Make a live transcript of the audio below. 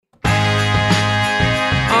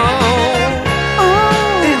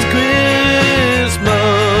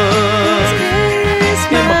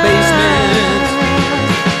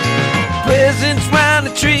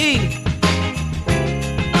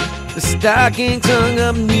stockings hung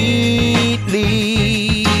up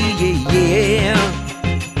neatly. Yeah.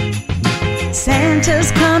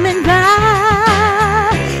 Santa's coming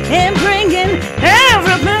by and bringing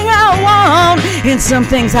everything I want and some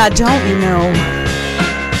things I don't know.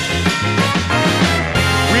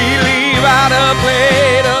 We leave out a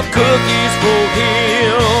plate of cookies for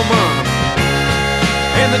him,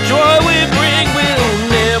 and the joy we bring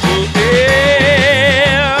will never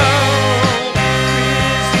end.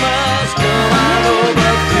 Christmas, come on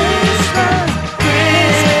over, Christmas,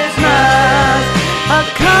 Christmas,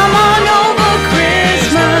 come on over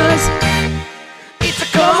Christmas. It's a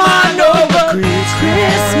come on over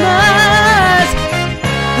Christmas,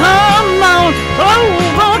 come on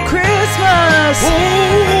over Christmas.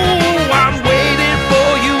 Ooh, I'm waiting for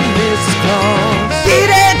you, Miss Claus. Get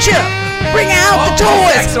at you. Bring out the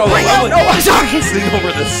toys. Bring out. Oh, I'm sorry. Sing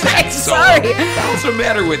over the sax solo. Sorry. What's the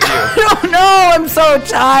matter with you? I don't know. I'm so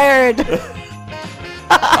tired.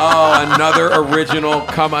 Oh, another original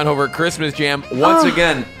Come On Over Christmas jam. Once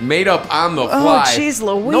again, made up on the fly. Oh, jeez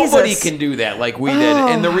Louise. Nobody can do that like we did.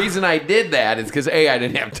 And the reason I did that is because A, I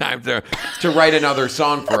didn't have time to write another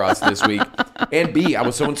song for us this week. And B, I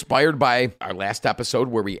was so inspired by our last episode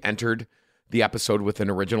where we entered the episode with an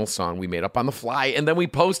original song we made up on the fly, and then we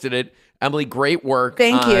posted it. Emily, great work.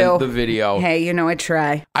 Thank you. The video. Hey, I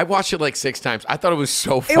try. I watched it like 6 times. I thought it was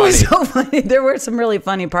so funny. It was so funny. There were some really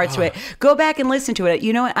funny parts to it. Go back and listen to it.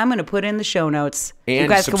 You know what? I'm going to put in the show notes. And you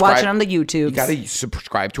guys can watch it on the YouTube. You got to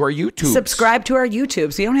subscribe to our YouTube. Subscribe to our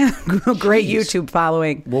YouTube. So you don't have a great YouTube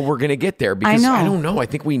following. Well, we're going to get there because I know. I don't know. I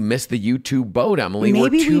think we missed the YouTube boat, Emily.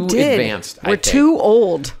 Maybe we're too we did. advanced. We're too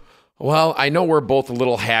old. Well, I know we're both a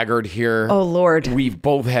little haggard here. Oh, Lord. We've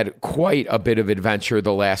both had quite a bit of adventure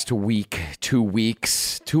the last week, 2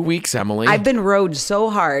 weeks. 2 weeks, Emily. I've been rode so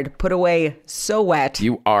hard, put away so wet.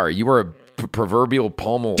 You are. You are a proverbial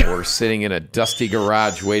pommel or sitting in a dusty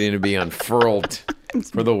garage waiting to be unfurled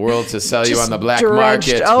for the world to sell you on the black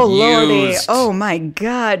market. Oh, Lordy. Used, Oh, my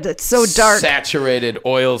God. That's so dark. Saturated,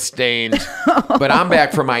 oil stained. But I'm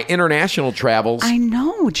back from my international travels. I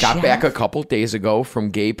know, Jeff. Got back a couple days ago from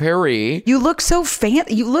Gay Paris. You look so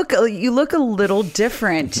fancy. You look a little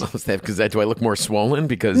different. Is that because do I look more swollen?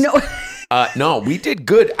 Because No. no, we did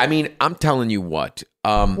good. I mean, I'm telling you what.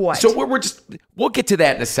 What? So we'll get to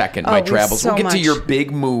that in a second. My travels. We'll get to your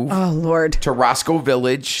big move. Oh, Lord. To Roscoe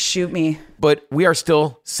Village. Shoot me. But we are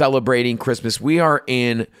still celebrating Christmas. We are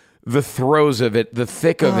in the throes of it, the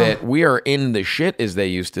thick of it. We are in the shit, as they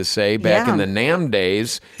used to say back in the NAM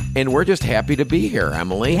days. And we're just happy to be here,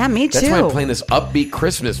 Emily. Yeah, me too. That's why I'm playing this upbeat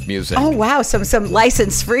Christmas music. Oh, wow. Some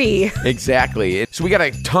license free. Exactly. So we got a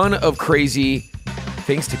ton of crazy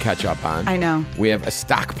things to catch up on. I know. We have a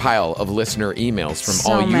stockpile of listener emails from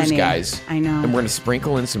So all you many. guys. I know. And we're going to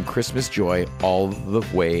sprinkle in some Christmas joy all the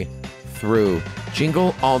way through.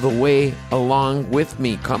 Jingle all the way along with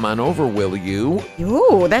me. Come on over, will you?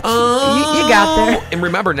 Ooh, that's you got there. And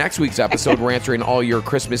remember, next week's episode, we're answering all your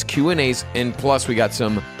Christmas Q&As, and plus we got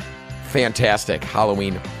some fantastic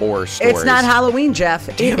Halloween horror stories. It's not Halloween, Jeff.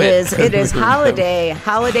 Damn It is holiday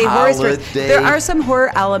horror stories. Holiday. There are some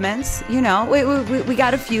horror elements. We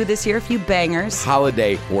got a few this year, a few bangers.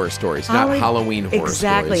 Holiday horror stories, not Halloween horror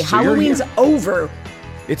exactly. stories. So Halloween's over.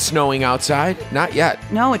 It's snowing outside? Not yet.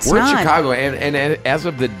 No, it's We're not. in Chicago, and as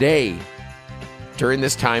of the day, during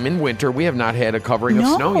this time in winter, we have not had a covering of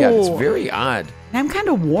snow yet. It's very odd. I'm kind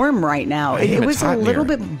of warm right now. It was a little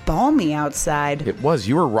bit balmy outside. It was.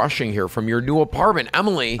 You were rushing here from your new apartment.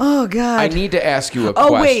 Emily. Oh, God. I need to ask you a Oh,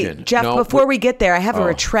 question. wait, Jeff, before we get there, I have a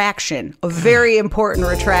retraction, a very important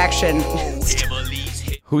retraction.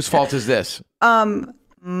 Whose fault is this?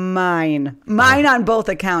 Mine on both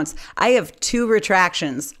accounts. I have 2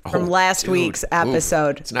 retractions from last week's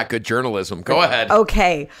episode. It's not good journalism. Go ahead.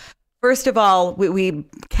 Okay. First of all, we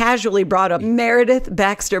casually brought up Meredith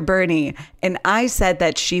Baxter Birney, and I said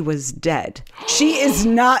that she was dead. She is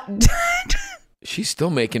not dead. She's still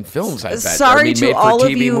making films, I bet. Sorry to made all for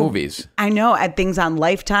of TV you. movies. I know, at things on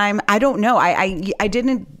Lifetime. I don't know. I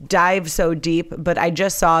didn't dive so deep, but I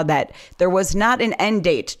just saw that there was not an end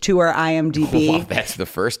date to her IMDb. Well, that's the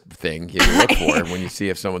first thing you look for when you see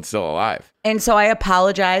if someone's still alive. And so I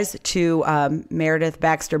apologize to Meredith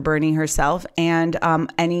Baxter Birney herself and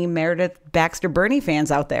any Meredith Baxter Birney fans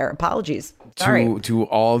out there. Apologies. Sorry. To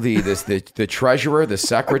all the treasurer, the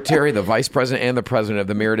secretary, the vice president, and the president of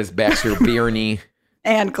the Meredith Baxter Birney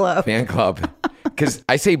And club. fan club. Because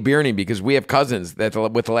I say Birney because we have cousins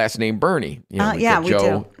with the last name Bernie. You know, Yeah, we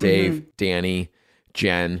Joe, do. Dave, Danny,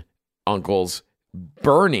 Jen, uncles,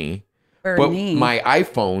 Bernie. But Bernie. my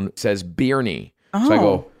iPhone says Birney. So I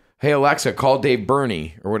go, hey, Alexa, call Dave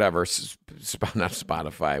Birney or whatever. not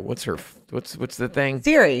Spotify. What's the thing?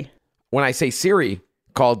 Siri. When I say Siri,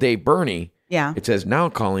 call Dave Burney. Yeah. It says now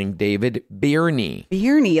calling David Bierney.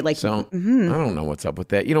 Bierney, like So I don't know what's up with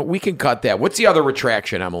that. We can cut that. What's the other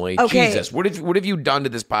retraction, Emily? Okay. Jesus, what have you done to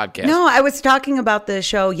this podcast? No, I was talking about the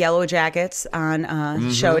show Yellow Jackets on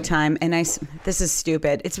Showtime, and this is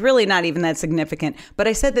stupid. It's really not even that significant, but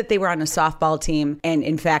I said that they were on a softball team, and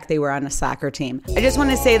in fact, they were on a soccer team. I just want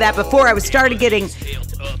to say that before I started getting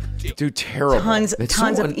Dude, terrible. tons of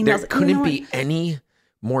emails. There couldn't be any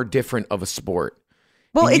more different of a sport.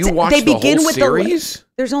 Well, And you watched they begin the whole with series?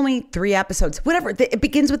 There's only 3 episodes. Whatever. It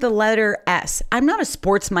begins with the letter S. I'm not a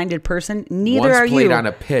sports-minded person. Neither Once are you. played on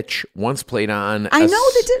a pitch. Once played on.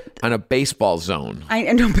 On a baseball zone.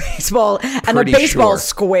 I know baseball and a Pretty baseball sure.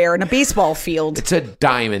 square and a baseball field. It's a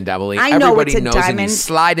diamond, Emily. I know Everybody it's a knows, and you diamond.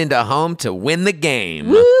 slide into home to win the game.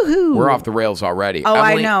 Woohoo! We're off the rails already. Oh,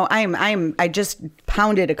 Emily, I know. I just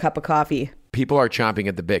pounded a cup of coffee. People are chomping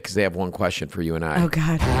at the bit because they have one question for you and I. Oh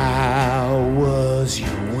God. How was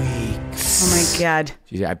your week? Oh my God.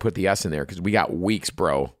 Geez, I put the S in there because we got weeks,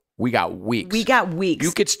 bro. We got weeks. We got weeks.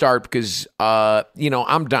 You could start because,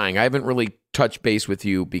 I'm dying. I haven't really touched base with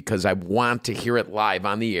you because I want to hear it live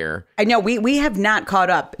on the air. I know we have not caught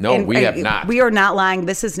up. No, we have not. We are not lying.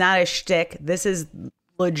 This is not a shtick. This is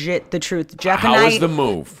legit the truth. Jeff and I. How was the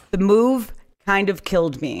move? The move kind of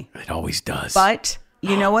killed me. It always does. But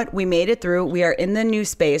you know what? We made it through. We are in the new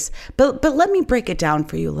space. But let me break it down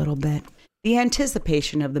for you a little bit. The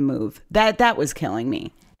anticipation of the move, that was killing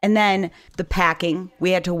me. And then the packing, we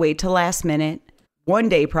had to wait till last minute, 1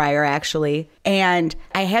 day prior actually. And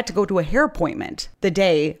I had to go to a hair appointment the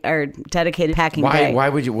day, our dedicated packing day. Why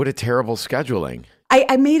would you? What a terrible scheduling.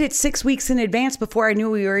 I made it 6 weeks in advance before I knew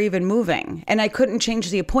we were even moving. And I couldn't change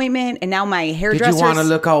the appointment. And now my hairdresser. Did you want to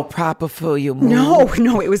look all proper for your move?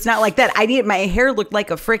 No, it was not like that. My hair looked like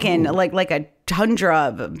a freaking, like a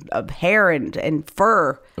tundra of hair and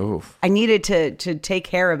fur. Oof. I needed to take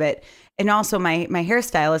care of it. And also my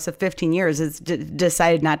hairstylist of 15 years has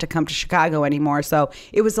decided not to come to Chicago anymore. So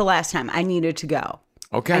it was the last time I needed to go.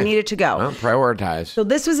 Okay. I needed to go. Well, prioritize. So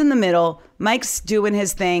this was in the middle. Mike's doing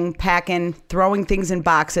his thing, packing, throwing things in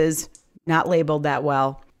boxes, not labeled that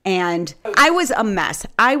well. And I was a mess.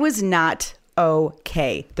 I was not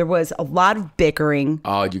okay. There was a lot of bickering.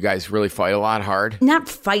 Oh, you guys really fight a lot hard? Not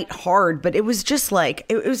fight hard, but it was just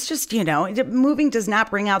moving does not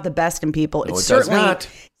bring out the best in people. No, it does not.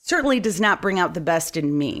 Certainly does not bring out the best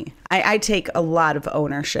in me. I take a lot of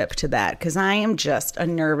ownership to that because I am just a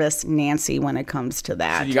nervous Nancy when it comes to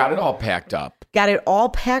that. So you got it all packed up. Got it all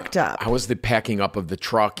packed up. How was the packing up of the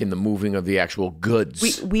truck and the moving of the actual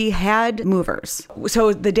goods? We had movers.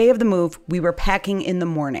 So the day of the move, we were packing in the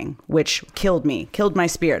morning, which killed my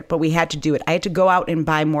spirit, but we had to do it. I had to go out and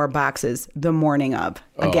buy more boxes the morning of.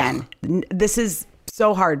 Again, this is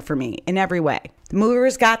so hard for me in every way. The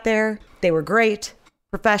movers got there. They were great.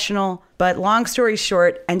 Professional, but long story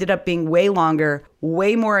short, ended up being way longer,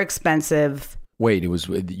 way more expensive. Wait, it was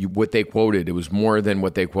what they quoted. It was more than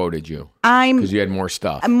what they quoted you. Because you had more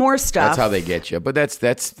stuff. More stuff. That's how they get you. But that's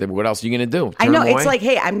what else are you gonna do? I know. Turn It's away? like,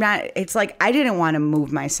 hey, I'm not. It's like I didn't want to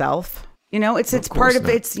move myself. It's part of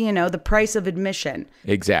not. it's the price of admission.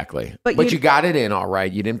 Exactly. But you got it in all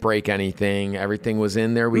right. You didn't break anything. Everything was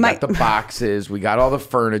in there. We got the boxes. We got all the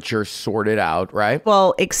furniture sorted out, right?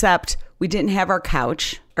 Well, except we didn't have our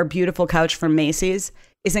couch. Our beautiful couch from Macy's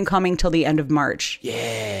isn't coming till the end of March.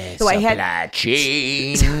 Yes. So I had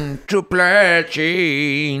supply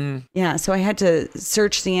chain. Yeah, so I had to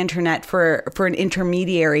search the internet for an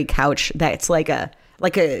intermediary couch that's like a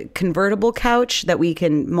convertible couch that we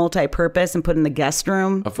can multi-purpose and put in the guest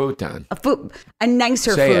room. A futon. A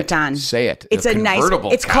nicer Say futon. Say it. It's a nice.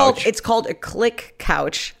 convertible It's couch. It's called a click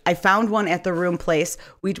couch. I found one at the Room Place.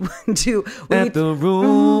 We the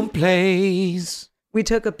Room Place. We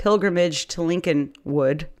took a pilgrimage to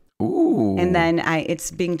Lincolnwood. Ooh. And then it's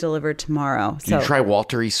being delivered tomorrow. Did you try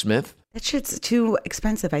Walter E. Smith? That shit's too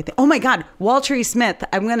expensive, I think. Oh my God, Walter E. Smith.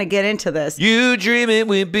 I'm going to get into this. You dream it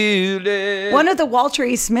with beauty. One of the Walter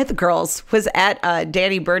E. Smith girls was at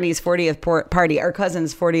Danny Burney's 40th party, our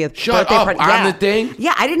cousin's 40th birthday up, party. on the thing?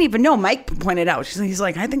 Yeah, I didn't even know. Mike pointed out. He's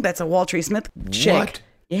like, I think that's a Walter E. Smith chick. What?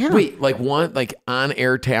 Yeah. Wait, like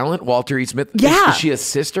on-air talent, Walter E. Smith? Yeah. Is she a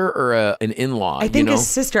sister or an in-law? I think his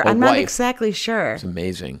sister. A I'm not wife? exactly sure. It's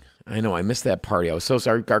amazing. I know. I missed that party. I was so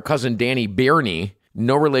sorry. Our cousin Danny Bierney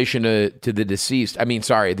No relation to the deceased. I mean,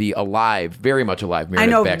 sorry, the alive, very much alive. Meredith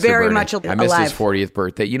I know, Baxter very Birney. much I missed his alive. 40th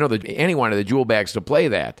birthday. You know, Annie wanted the Jewel Bags to play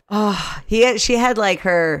that. She had like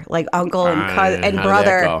her like uncle and cousin and how did that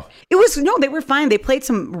brother. go? It was they were fine. They played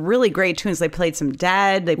some really great tunes. They played some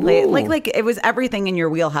Dead. They played like it was everything in your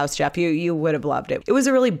wheelhouse, Jeff. You would have loved it. It was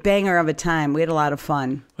a really banger of a time. We had a lot of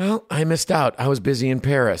fun. Well, I missed out. I was busy in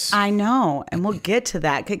Paris. I know, and we'll get to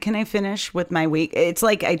that. Can I finish with my week? It's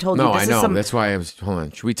like I told you. No, This I is know. some That's why I was. Hold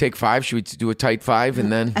on. Should we take 5? Should we do a tight 5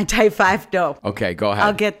 and then? a type 5. No. Okay, go ahead.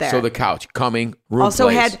 I'll get there. So the couch coming. Room Also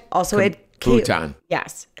place, had futon.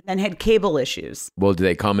 Yes, and then had cable issues. Well, do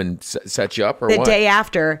they come and set you up or The what? day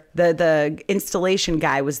after, the installation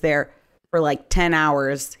guy was there for like 10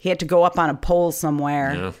 hours. He had to go up on a pole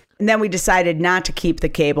somewhere. Yeah. And then we decided not to keep the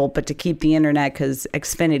cable, but to keep the internet because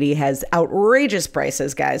Xfinity has outrageous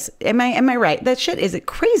prices, guys. Am I right? That shit is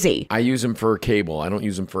crazy. I use them for cable. I don't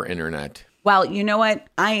use them for internet. Well, you know what?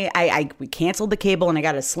 We canceled the cable and I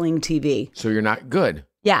got a Sling TV. So you're not good.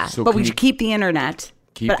 Yeah, So but can we you should keep the internet.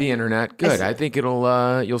 keep the internet. Good. I think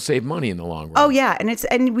you'll save money in the long run. Oh yeah,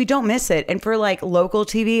 and we don't miss it. And for like local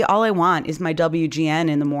TV, all I want is my WGN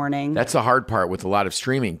in the morning. That's the hard part with a lot of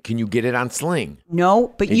streaming. Can you get it on Sling?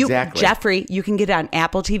 No, but Exactly. Jeffrey, you can get it on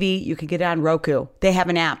Apple TV. You can get it on Roku. They have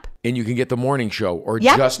an app. And you can get the morning show or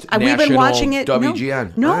Yep. just We've national some watching it.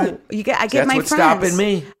 WGN. No, All right. I get That's my what's friends. stopping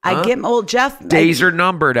me. I Huh? get old Jeff. Days are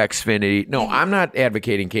numbered, Xfinity. No, I'm not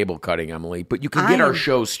advocating cable cutting, Emily, but you can get our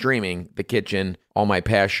shows streaming, The Kitchen, all my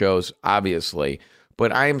past shows, obviously.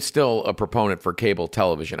 But I am still a proponent for cable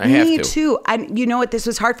television. I have Me to. too. And you know what? This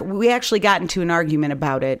was hard for. We actually got into an argument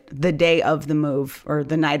about it the day of the move or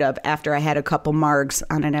the night of after I had a couple margs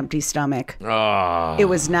on an empty stomach. Oh, It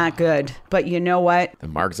was not good. But you know what? the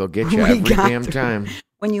marks will get you We every got damn through. time.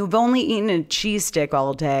 When you've only eaten a cheese stick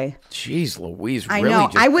all day. Jeez Louise, I really? know.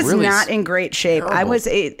 just I was really not in great shape. I terrible. was.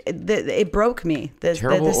 It broke me.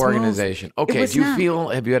 Terrible this move. organization. It Okay, was do you not. feel,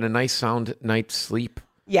 have you had a nice sound night's sleep?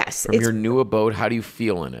 Yes. From It's your new abode, how do you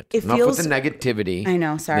feel in it? It Enough feels- with the negativity. I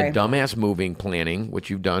know, sorry. The dumbass moving planning, which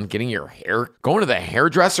you've done, getting your hair, going to the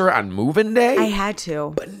hairdresser on moving day. I had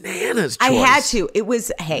to. Bananas choice. I had to. It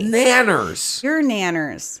was, hey, Nanners. you're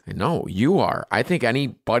nanners. I know, you are. I think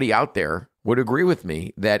anybody out there would agree with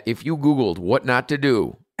me that if you Googled what not to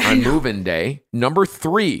do on moving day, number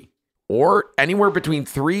 3, or anywhere between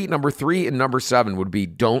number 3 and number 7 would be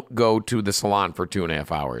don't go to the salon for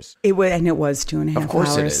 2.5 hours. It was, and it was 2.5 hours. Of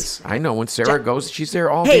course it is. I know when Sarah goes, she's there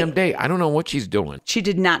all Hey. damn day. I don't know what she's doing. She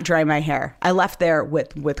did not dry my hair. I left there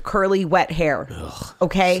with curly, wet hair.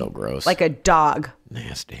 Okay, so gross. Like a dog,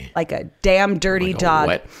 Nasty. like a damn dirty Like a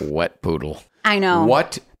dog. wet poodle. I know.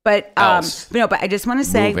 What But else? no, but I just want to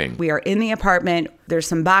say Moving. we are in the apartment. There's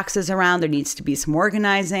some boxes around. There needs to be some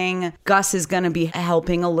organizing. Gus is going to be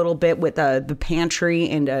helping a little bit with the pantry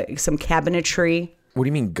and some cabinetry. What do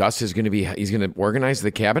you mean Gus is going to be, he's going to organize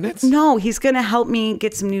the cabinets? No, he's going to help me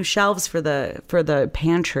get some new shelves for the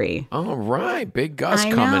pantry. All right. Big Gus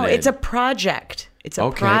I coming know. in. It's a project. It's a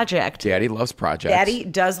Okay. project. Daddy loves projects. Daddy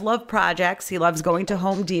does love projects. He loves going to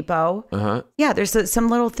Home Depot. Yeah, there's some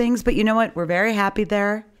little things, but you know what? We're very happy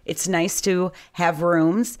there. It's nice to have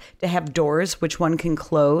rooms, to have doors which one can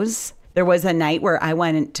close. There was a night where I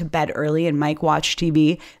went to bed early and Mike watched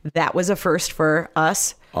TV. That was a first for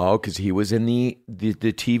us. Oh, because he was in the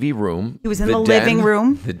TV room. He was in the living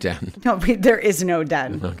room. The den. No, there is no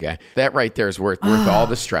den. Okay. That right there is worth all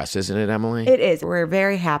the stress, isn't it, Emily? It is. We're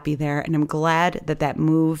very happy there, and I'm glad that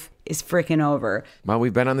move is freaking over. Well,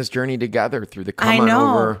 we've been on this journey together through the I come on know.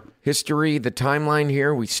 over history, the timeline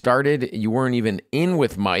here. We started, you weren't even in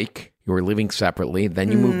with Mike. You were living separately. Then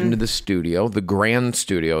you moved into the studio, the grand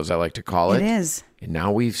studio, as I like to call it. It is. And now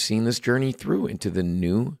we've seen this journey through into the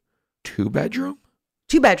new 2-bedroom.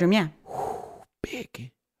 2-bedroom, yeah.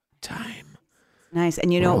 Big time. Nice.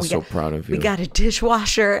 And you We're know, all so proud of you. we got a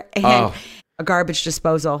dishwasher and Oh. a garbage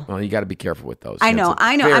disposal. Well, you got to be careful with those. I know. That's a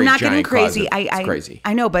I'm very not getting giant crazy. closet. It's crazy.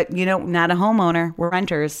 I know, but you know, not a homeowner. We're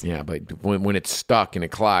renters. Yeah, but when it's stuck in a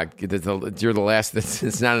clog, you're the last.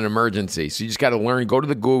 It's not an emergency, so you just got to learn. Go to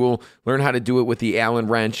the Google, learn how to do it with the Allen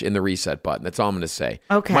wrench and the reset button. That's all I'm going to say.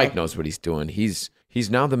 Okay. Mike knows what he's doing. He's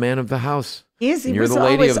now the man of the house. He And you're was the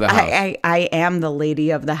lady always, of the house. I am the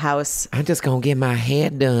lady of the house. I'm just gonna get my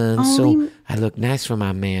hair done Oh, so I look nice for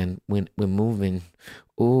my man when we're moving.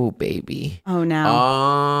 Ooh, baby. Oh no.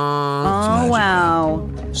 Oh, Oh wow.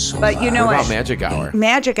 But you know what what? about Magic Hour?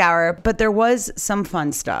 Magic Hour, but there was some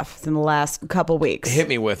fun stuff in the last couple weeks. Hit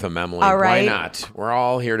me with them, Emily. All right. Why not? We're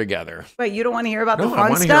all here together. But you don't want to hear about the No, fun I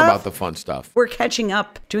want to stuff? hear about the fun stuff. We're catching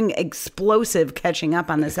up, doing explosive catching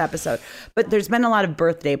up on this episode. But there's been a lot of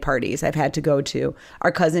birthday parties I've had to go to.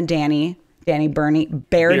 Our cousin Danny Danny Bernie turned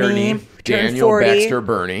Daniel 40 Baxter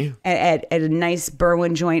Bernie. at a nice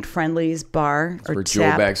Berwyn Joint Friendly's bar or Where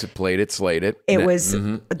tap. Joe Bags had played it, slayed it. It was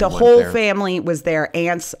the whole family was there.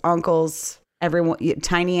 Aunts, uncles, everyone.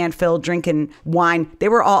 Tiny Aunt Phil drinking wine. They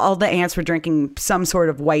were all the aunts were drinking some sort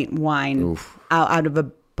of white wine out of a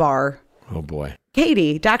bar. Oh boy.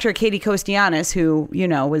 Katie, Dr. Katie Kostianis, who,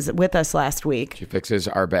 was with us last week. She fixes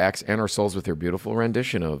our backs and our souls with her beautiful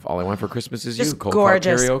rendition of All I Want for Christmas Is You. Cold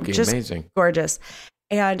Gorgeous. Karaoke. Amazing. Gorgeous.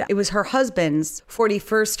 And it was her husband's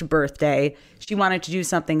 41st birthday. She wanted to do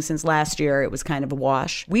something since last year. It was kind of a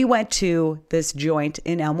wash. We went to this joint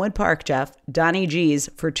in Elmwood Park, Jeff, Donnie G's,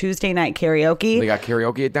 for Tuesday night karaoke. They got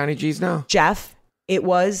karaoke at Donnie G's now? Jeff, it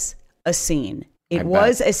was a scene. It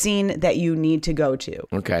was a scene that you need to go to.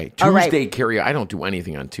 Okay. All right. Tuesday karaoke. I don't do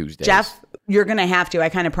anything on Tuesdays. Jeff, you're going to have to. I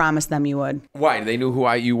kind of promised them you would. Why? They knew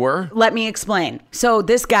who you were? Let me explain. So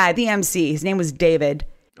this guy, the MC, his name was David.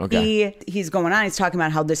 Okay. He's going on. He's talking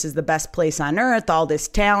about how this is the best place on earth. All this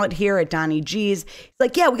talent here at Donnie G's. He's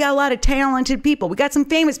like, yeah, we got a lot of talented people. We got some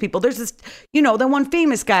famous people. There's this, the one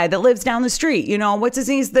famous guy that lives down the street. What's his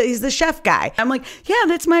name? He's the chef guy. I'm like, yeah,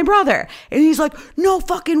 that's my brother. And he's like, no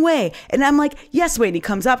fucking way. And I'm like, yes, wait. And he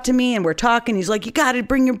comes up to me and we're talking. He's like, you got to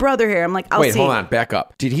bring your brother here. I'm like, I'll see. Wait, hold on. Back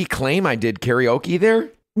up. Did he claim I did karaoke there?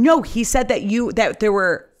 No, he said that there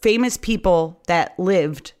were famous people that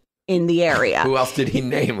lived in the area. Who else did he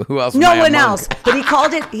name? Who else? No one else. But he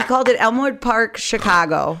called it Elmwood Park,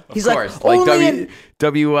 Chicago. He's of course. like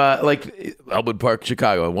Elmwood Park,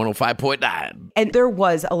 Chicago, 105.9. And there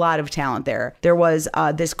was a lot of talent there. There was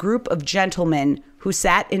this group of gentlemen who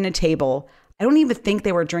sat in a table. I don't even think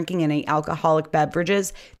they were drinking any alcoholic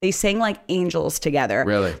beverages. They sang like angels together.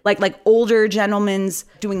 Really? Like older gentlemen's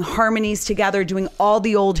doing harmonies together, doing all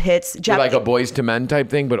the old hits. Like a Boys to Men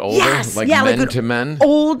type thing, but older? Yes. Like yeah, Men to Men?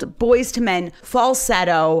 Old Boys to Men,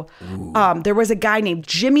 falsetto. There was a guy named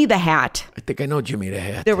Jimmy the Hat. I think I know Jimmy the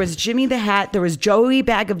Hat. There was Jimmy the Hat. There was Joey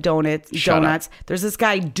Bag of Donuts. Shut up. There's this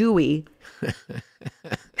guy, Dewey.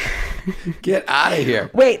 Get out of here.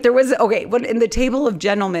 Wait, in the table of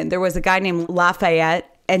gentlemen, there was a guy named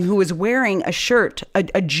Lafayette and who was wearing a shirt,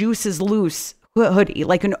 a Juice is Loose hoodie,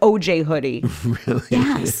 like an OJ hoodie. Really?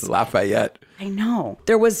 Yes. Lafayette. I know.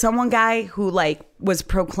 There was someone guy who was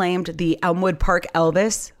proclaimed the Elmwood Park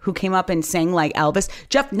Elvis, who came up and sang like Elvis.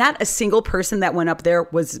 Jeff, not a single person that went up there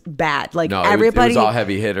was bad. No, everybody. It was all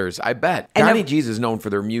heavy hitters. I bet. Donnie G's is known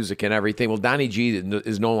for their music and everything. Well, Donnie G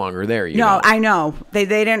is no longer there. I know. They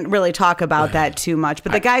didn't really talk about that too much.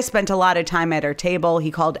 But the guy spent a lot of time at our table.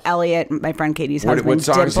 He called Elliot, my friend Katie's husband. What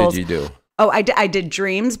songs Dimples. did you do? Oh, I did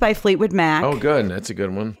Dreams by Fleetwood Mac. Oh, good. That's a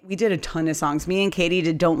good one. We did a ton of songs. Me and Katie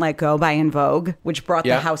did Don't Let Go by En Vogue, which brought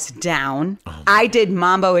the house down. Oh. I did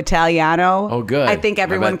Mambo Italiano. Oh, good. I think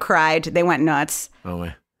everyone cried. They went nuts. Oh,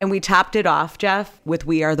 my. And we topped it off, Jeff, with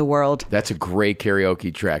We Are the World. That's a great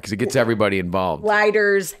karaoke track because it gets everybody involved.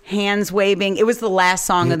 Lighters, hands waving. It was the last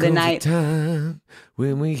song of the night. Time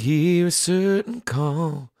when we hear a certain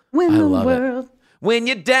call. When the world... When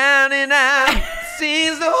you're down and out,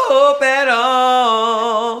 seems no hope at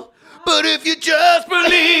all. But if you just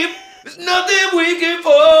believe, there's nothing we can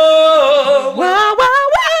fall.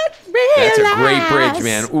 That's a great bridge,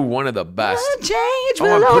 man. Ooh, one of the best.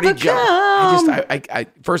 I'm pretty I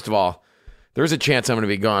first of all, there's a chance I'm going to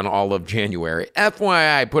be gone all of January.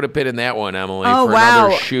 FYI, put a pin in that one, Emily, for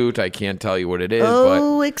another shoot. I can't tell you what it is,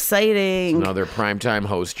 but exciting. It's another primetime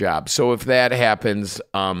host job. So if that happens,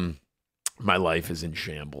 my life is in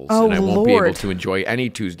shambles, and I won't be able to enjoy any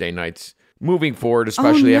Tuesday nights moving forward,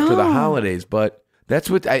 especially after the holidays. But that's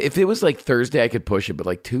what if it was like Thursday, I could push it, but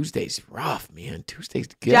like Tuesday's rough, man. Tuesday's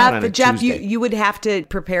get out on a Tuesday. you would have to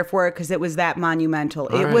prepare for it because it was that monumental.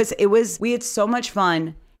 It was. We had so much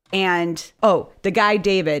fun. And, the guy,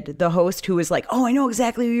 David, the host, who was like, I know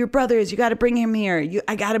exactly who your brother is. You got to bring him here.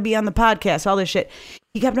 I got to be on the podcast, all this shit.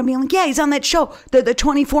 He kept on being like, yeah, he's on that show, the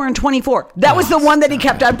 24 and 24. That was the one that he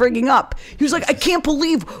kept on bringing up. He was like, I can't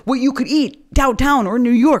believe what you could eat downtown or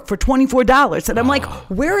New York for $24. And I'm like,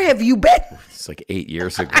 where have you been? It's like 8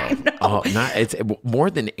 years ago. It's more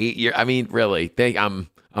than 8 years. I mean, really,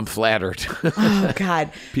 I'm flattered. Oh, God.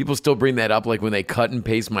 People still bring that up, like when they cut and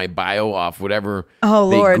paste my bio off whatever they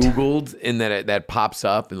Googled, and that pops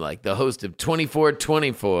up, and like the host of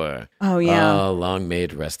 24/24. Oh, yeah. Oh, long may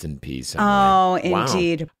it rest in peace.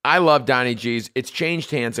 Indeed. I love Donnie G's. It's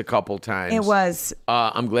changed hands a couple times. It was.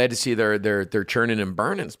 I'm glad to see they're churning and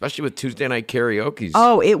burning, especially with Tuesday night karaoke.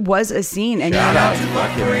 Oh, it was a scene. And Shout out to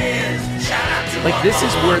my friends. Like, this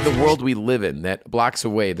is where the world we live in, that blocks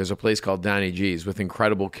away, there's a place called Donnie G's with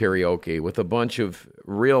incredible karaoke, with a bunch of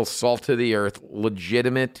real salt to the earth,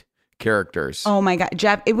 legitimate characters. Oh my God,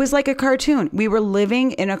 Jeff, it was like a cartoon. We were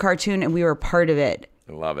living in a cartoon and we were part of it.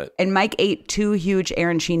 I love it. And Mike ate 2 huge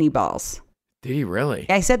arancini balls. Did he really?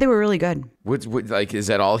 I said they were really good. What, like, is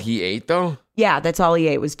that all he ate though? Yeah, that's all he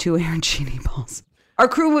ate was 2 arancini balls. Our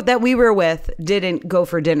crew that we were with didn't go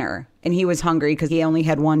for dinner, and he was hungry because he only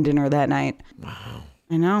had 1 dinner that night. Wow.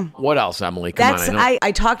 I know. What else, Emily? Come on.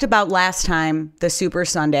 I talked about last time the Super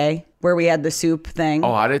Sunday where we had the soup thing.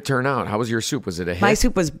 Oh, how did it turn out? How was your soup? Was it a hit? My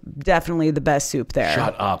soup was definitely the best soup there.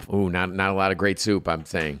 Shut up. Ooh, not a lot of great soup, I'm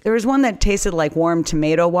saying. There was one that tasted like warm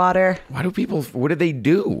tomato water. What did they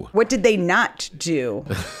do? What did they not do?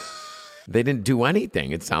 They didn't do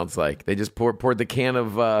anything, it sounds like. They just poured the can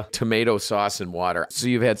of tomato sauce and water. So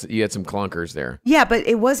you had some clunkers there. Yeah, but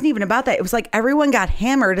it wasn't even about that. It was like everyone got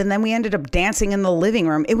hammered and then we ended up dancing in the living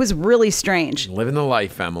room. It was really strange. Living the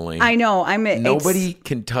life, Emily. I know. Nobody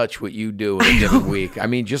can touch what you do in a given week. I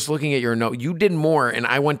mean, just looking at your note, you did more, and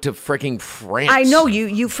I went to freaking France. I know.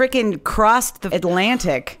 You freaking crossed the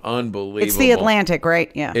Atlantic. Unbelievable. It's the Atlantic, right?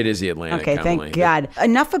 Yeah. It is the Atlantic, Okay, Emily. thank God.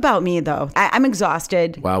 Enough about me, though. I'm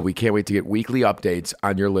exhausted. Wow, we can't wait to get weekly updates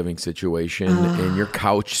on your living situation and your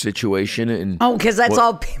couch situation. And because that's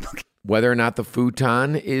all people... Whether or not the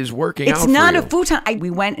futon is working out for you. It's not a futon. We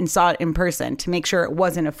went and saw it in person to make sure it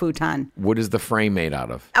wasn't a futon. What is the frame made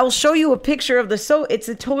out of? I'll show you a picture of it's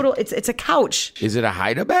a couch. Is it a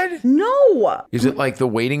hide-a-bed? No. Is it like the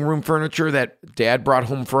waiting room furniture that Dad brought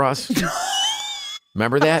home for us?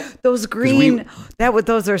 Remember that? Those green,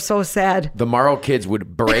 those are so sad. The Morrow kids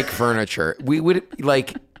would break furniture. We would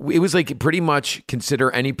it was like pretty much consider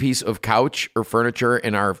any piece of couch or furniture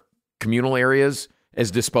in our communal areas as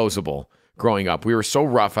disposable growing up. We were so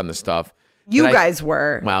rough on the stuff. You guys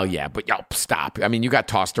were. Well, yeah, but stop. I mean, you got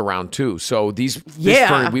tossed around too. So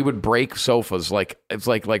we would break sofas like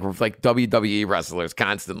WWE wrestlers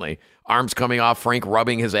constantly. Arms coming off, Frank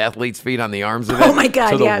rubbing his athlete's feet on the arms of it. Oh my God,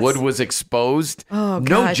 so the wood was exposed. Oh, God.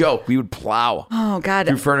 No joke. We would plow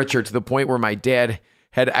through furniture to the point where my dad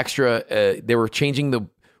had extra, they were changing the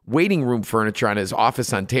waiting room furniture on his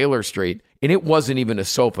office on Taylor Street. And it wasn't even a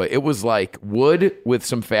sofa. It was like wood with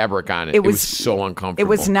some fabric on it. It was so uncomfortable. It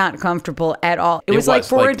was not comfortable at all. It was like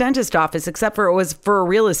for a dentist office, except for it was for a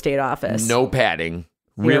real estate office. No padding.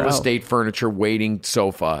 Real estate furniture, waiting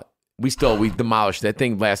sofa. We demolished that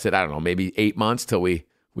thing. Lasted, I don't know, maybe 8 months till we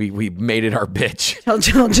made it our bitch.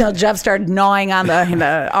 Till Jeff started gnawing on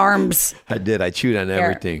the arms. I did. I chewed on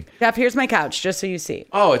everything. Jeff, here's my couch, just so you see.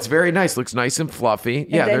 Oh, it's very nice. Looks nice and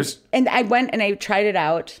fluffy. And I went and I tried it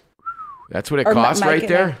out. That's what it cost right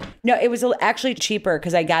there? No, it was actually cheaper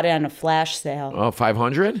because I got it on a flash sale. Oh,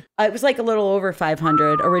 $500? It was like a little over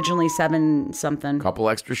 $500. Originally $7 something. Couple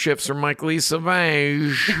extra shifts from Mike Lee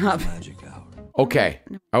Savage. Okay.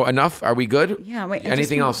 Oh, enough? Are we good? Yeah. Wait.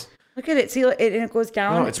 Anything else? Look at it. See, it goes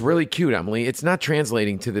down. Oh, it's really cute, Emily. It's not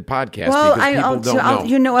translating to the podcast well, because people don't know.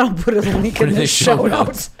 You know what? I'll put a link in the show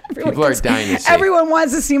notes. People are dying to see. Everyone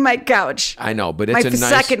wants to see my couch. I know, but it's my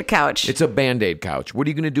second couch. It's a Band-Aid couch. What are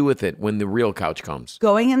you going to do with it when the real couch comes?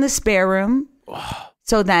 Going in the spare room.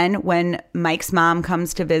 So then when Mike's mom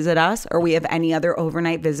comes to visit us or we have any other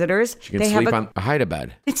overnight visitors, she can sleep on a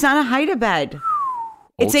hide-a-bed. It's not a hide-a-bed.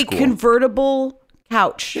 It's a convertible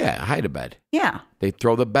couch. Yeah, a hide-a-bed. Yeah. They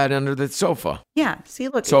throw the bed under the sofa. Yeah. See,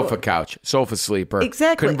 look. Sofa couch, sofa sleeper.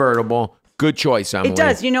 Exactly. Convertible. Good choice, Emily. It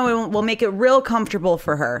does. You know, we'll make it real comfortable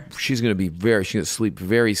for her. She's going to sleep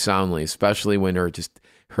very soundly, especially when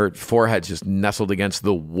her forehead's just nestled against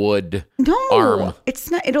the wood arm.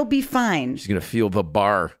 It's not. It'll be fine. She's going to feel the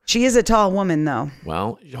bar. She is a tall woman, though.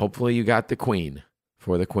 Well, hopefully you got the queen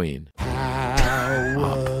for the queen.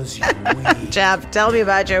 Jeff, tell me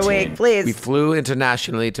about your week, please. We flew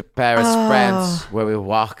internationally to Paris, France, where we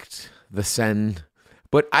walked the Seine.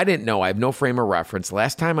 But I didn't know. I have no frame of reference.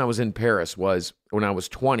 Last time I was in Paris was when I was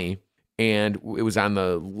 20, and it was on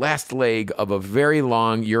the last leg of a very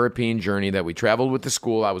long European journey that we traveled with the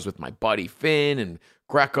school. I was with my buddy Finn and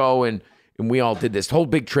Greco, and we all did this whole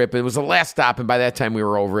big trip. It was the last stop, and by that time we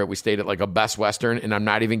were over it. We stayed at like a Best Western, and I'm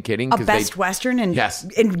not even kidding. A Best Western in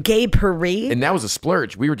in Gay Paris? And that was a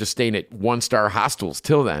splurge. We were just staying at one-star hostels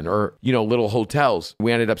till then, or, little hotels.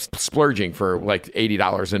 We ended up splurging for like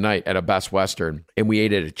 $80 a night at a Best Western, and we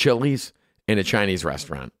ate at a Chili's and a Chinese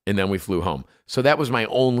restaurant, and then we flew home. So that was my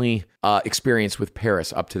only experience with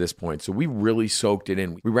Paris up to this point. So we really soaked it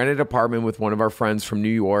in. We rented an apartment with one of our friends from New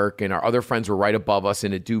York, and our other friends were right above us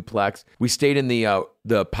in a duplex. We stayed in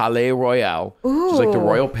the Palais Royal, which is like the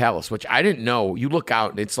Royal Palace, which I didn't know. You look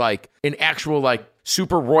out, and it's like an actual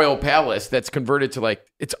super royal palace that's converted to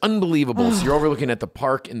it's unbelievable. So you're overlooking at the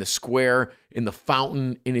park and the square and the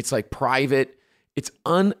fountain, and it's like private. It's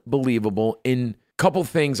unbelievable. In couple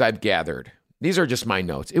things I've gathered. These are just my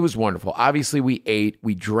notes. It was wonderful. Obviously, we ate,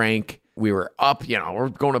 we drank, we were up, we're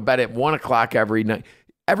going to bed at 1 o'clock every night.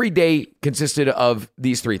 Every day consisted of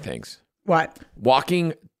these three things. What?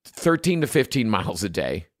 Walking 13 to 15 miles a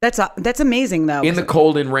day. That's amazing, though. In the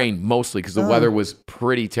cold and rain, mostly, because the weather was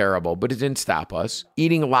pretty terrible, but it didn't stop us.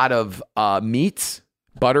 Eating a lot of meats,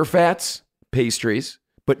 butterfats, pastries,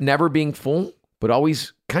 but never being full, but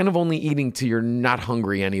always kind of only eating till you're not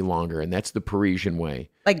hungry any longer, and that's the Parisian way.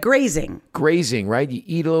 Like grazing. Grazing, right? You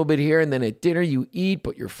eat a little bit here, and then at dinner you eat,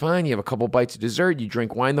 but you're fine. You have a couple bites of dessert. You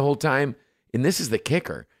drink wine the whole time. And this is the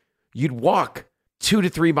kicker. You'd walk 2 to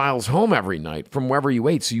 3 miles home every night from wherever you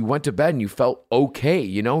ate. So you went to bed and you felt okay.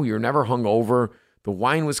 You're never hungover. The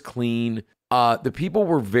wine was clean. The people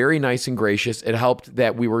were very nice and gracious. It helped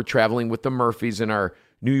that we were traveling with the Murphys in our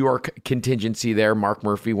New York contingency there. Mark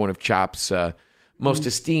Murphy, one of CHOP's most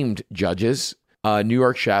esteemed judges, New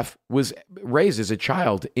York chef, was raised as a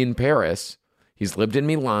child in Paris. He's lived in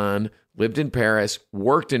Milan, lived in Paris,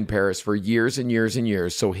 worked in Paris for years and years and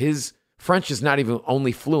years. So his French is not even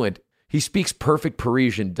only fluent. He speaks perfect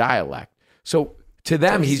Parisian dialect. So to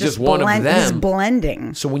them, he's just one of them. He's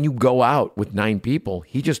blending. So when you go out with 9 people,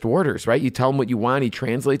 he just orders, right? You tell him what you want, he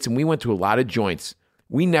translates, and we went to a lot of joints.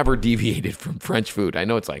 We never deviated from French food. I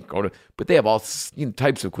know it's like, but they have all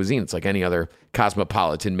types of cuisine. It's like any other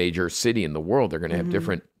cosmopolitan major city in the world. They're going to have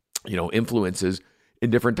different, influences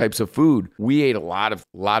in different types of food. We ate a lot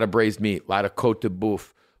of braised meat, a lot of côte de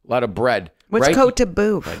boeuf, a lot of bread. What's right? côte de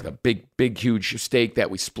boeuf? Like a big, huge steak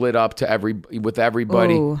that we split up with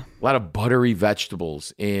everybody. Ooh. A lot of buttery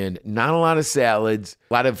vegetables and not a lot of salads.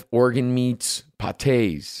 A lot of organ meats,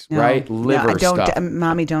 pâtés, right? Liver stuff.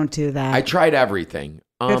 Mommy, don't do that. I tried everything.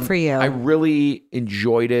 Good for you. I really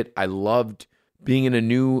enjoyed it. I loved being in a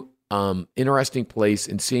new, interesting place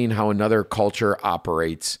and seeing how another culture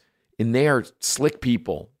operates. And they are slick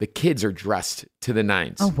people. The kids are dressed to the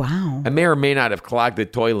nines. Oh, wow. I may or may not have clogged the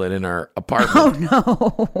toilet in our apartment.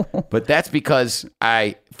 Oh, no. But that's because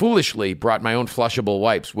I foolishly brought my own flushable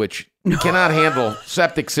wipes, which cannot handle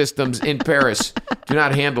septic systems in Paris. Do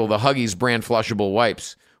not handle the Huggies brand flushable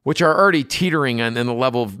wipes, which are already teetering on the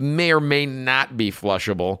level of may or may not be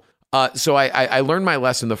flushable. So I learned my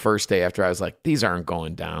lesson the first day after I was like, these aren't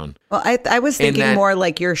going down. Well, I was thinking more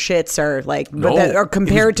like your shits are like, or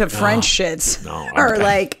compared to French shits. No. Or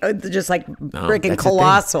like, just like freaking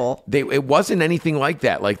colossal. It wasn't anything like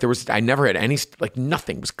that. Like I never had any, like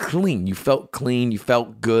nothing. It was clean. You felt clean. You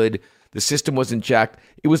felt good. The system wasn't checked.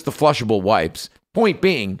 It was the flushable wipes. Point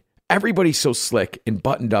being, everybody's so slick and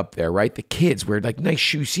buttoned up there, right? The kids wear like nice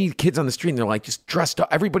shoes. See the kids on the street and they're like just dressed up.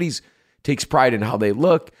 Everybody's takes pride in how they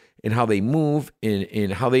look and how they move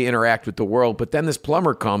and how they interact with the world. But then this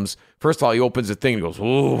plumber comes. First of all, he opens the thing and goes,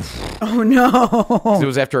 "Oof." Oh, no. It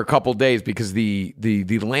was after a couple days because the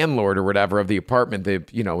landlord or whatever of the apartment,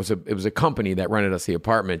 it was a company that rented us the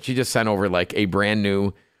apartment. She just sent over like a brand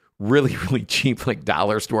new, really, really cheap, like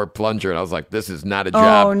dollar store plunger. And I was like, this is not a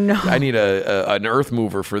job. Oh, no. I need an earth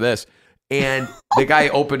mover for this. And the guy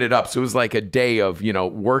opened it up. So it was like a day of,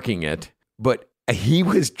 working it. But he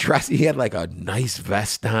was dressed, he had like a nice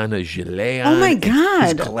vest on, a gilet on. Oh my God.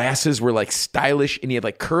 His glasses were like stylish and he had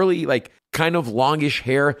like curly, like kind of longish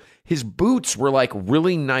hair. His boots were like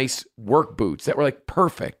really nice work boots that were like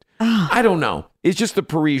perfect. I don't know. It's just the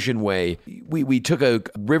Parisian way. We took a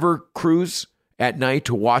river cruise at night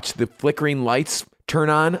to watch the flickering lights turn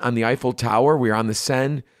on the Eiffel Tower. We were on the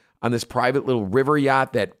Seine on this private little river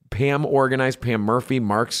yacht that Pam organized, Pam Murphy,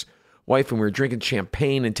 Mark's wife, and we were drinking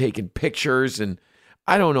champagne and taking pictures. And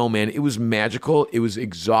I don't know, man, it was magical. It was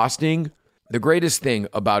exhausting. The greatest thing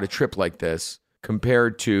about a trip like this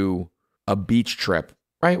compared to a beach trip,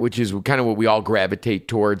 right, which is kind of what we all gravitate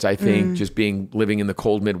towards, I think, just living in the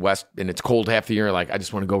cold Midwest and it's cold half the year. Like, I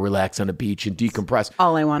just want to go relax on a beach and decompress.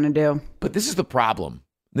 All I want to do. But this is the problem.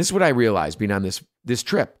 This is what I realized being on this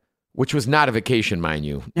trip, which was not a vacation, mind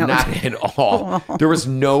you. No. Not at all. There was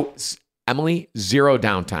zero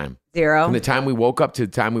downtime. Zero. From the time we woke up to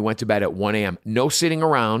the time we went to bed at 1 a.m. No sitting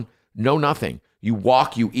around, no nothing. You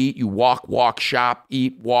walk, you eat, you walk, shop,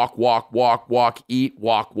 eat, walk, eat,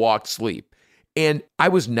 walk, sleep. And I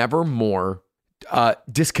was never more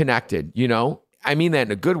disconnected, I mean that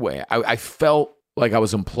in a good way. I felt like I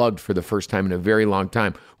was unplugged for the first time in a very long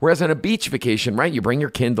time. Whereas on a beach vacation, right, you bring your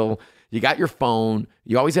Kindle, you got your phone,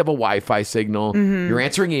 you always have a Wi-Fi signal, you're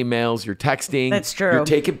answering emails, you're texting. That's true. You're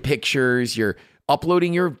taking pictures, you're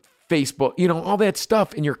uploading your Facebook, all that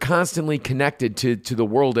stuff, and you're constantly connected to the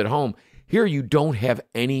world at home. Here, you don't have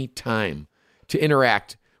any time to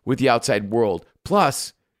interact with the outside world.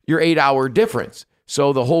 Plus, your 8-hour difference.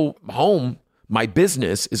 So the whole home my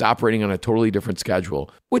business is operating on a totally different schedule,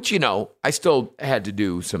 which, I still had to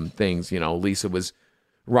do some things. Lisa was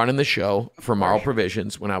running the show for Marl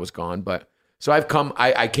Provisions when I was gone. But so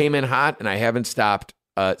I came in hot and I haven't stopped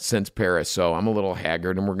since Paris. So I'm a little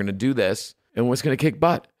haggard and we're going to do this and we're going to kick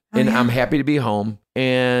butt. And I'm happy to be home.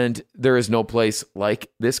 And there is no place like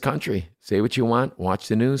this country. Say what you want, watch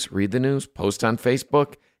the news, read the news, post on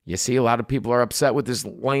Facebook. You see a lot of people are upset with this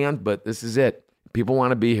land, but this is it. People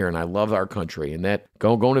want to be here, and I love our country. And that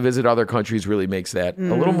going to visit other countries really makes that a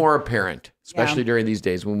little more apparent, especially during these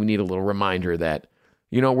days when we need a little reminder that,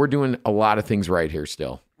 we're doing a lot of things right here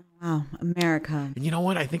still. Wow, America. And you know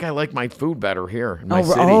what? I think I like my food better here in my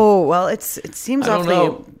city. Oh, well, it seems I don't awfully,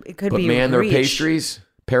 know. it could But be man, their reach. pastries,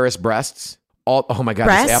 Paris breasts. Oh my God,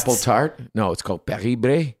 Breasts? this apple tart. No, it's called Paris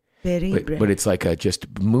Brie. But it's like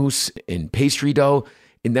just mousse and pastry dough.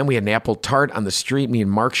 And then we had an apple tart on the street. Me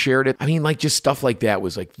and Mark shared it. I mean, like just stuff like that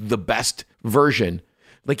was like the best version.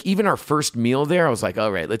 Like even our first meal there, I was like,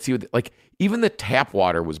 all right, let's see like even the tap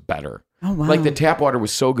water was better. Oh, wow. Like the tap water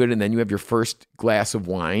was so good. And then you have your first glass of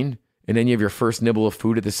wine and then you have your first nibble of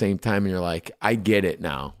food at the same time. And you're like, I get it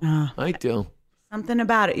now. I do. Something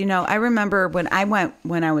about it. I remember when I went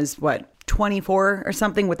when I was 24 or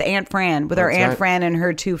something with Aunt Fran, with our Aunt Fran and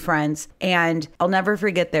her two friends. And I'll never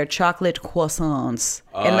forget their chocolate croissants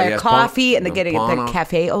and their coffee and getting the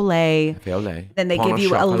cafe au lait. Then they give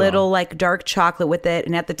you a little like dark chocolate with it.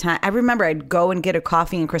 And at the time, I remember I'd go and get a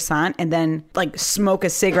coffee and croissant and then like smoke a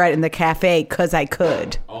cigarette in the cafe because I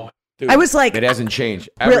could. Dude, I was like, it hasn't changed.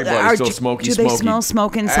 Everybody's still smoking. Do they smell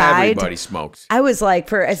smoke inside? Everybody smokes. I was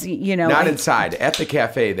like, not inside. At the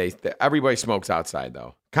cafe, everybody smokes outside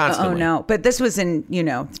though, constantly. Oh no, but this was in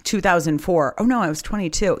 2004. Oh no, I was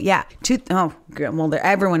 22. Yeah, well,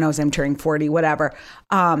 everyone knows I'm turning 40. Whatever.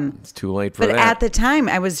 It's too late for that. But at the time,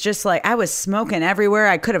 I was just like, I was smoking everywhere.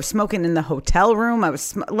 I could have smoking in the hotel room. I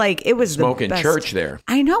was like, it was smoking the best. Church there.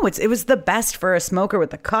 I know it was the best for a smoker with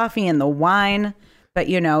the coffee and the wine. But,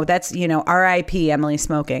 that's, R.I.P. Emily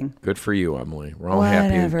smoking. Good for you, Emily. We're all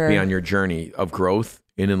happy to be on your journey of growth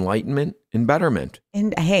and enlightenment and betterment.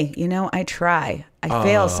 And, hey, I try. I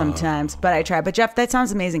fail sometimes, but I try. But, Jeff, that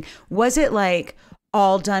sounds amazing. Was it like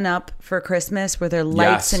all done up for Christmas? Were there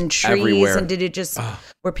lights and trees? Everywhere. And did it just,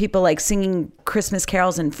 were people like singing Christmas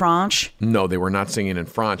carols in French? No, they were not singing in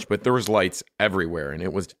French, but there was lights everywhere. And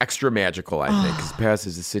it was extra magical, I think, because Paris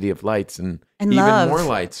is a city of lights and even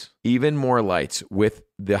love. Even more lights with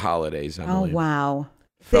the holidays. Emily. Oh, wow.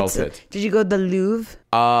 Felt it. Did you go to the Louvre?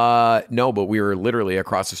 No, but we were literally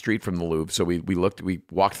across the street from the Louvre. So we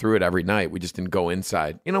walked through it every night. We just didn't go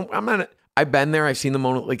inside. I've been there. I've seen the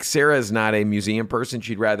Mona. Like Sarah is not a museum person.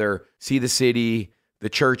 She'd rather see the city, the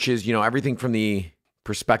churches, everything from the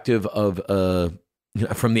perspective of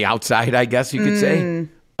from the outside, I guess you could say.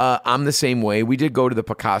 I'm the same way. We did go to the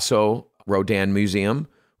Picasso Rodin Museum,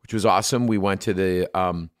 which was awesome. We went to the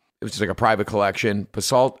it was just like a private collection,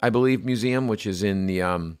 Passault, I believe, museum, which is in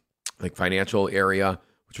the like financial area,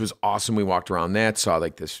 which was awesome. We walked around that, saw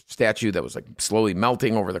like this statue that was like slowly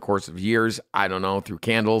melting over the course of years. I don't know, through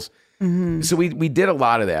candles. So we did a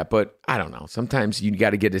lot of that, but I don't know. Sometimes you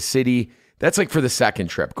got to get a city. That's like for the second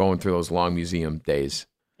trip, going through those long museum days.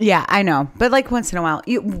 Yeah, I know. But like once in a while.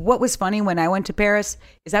 What was funny when I went to Paris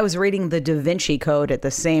is I was reading the Da Vinci Code at the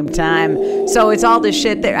same time. So it's all this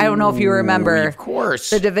shit that I don't know if you remember. Of course.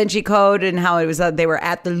 The Da Vinci Code and how it was they were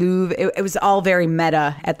at the Louvre. It was all very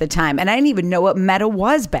meta at the time. And I didn't even know what meta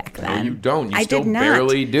was back then. No, you don't. You I still did not.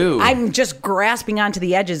 barely do. I'm just grasping onto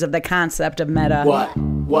the edges of the concept of meta. What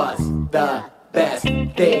was the best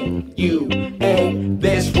thing you ate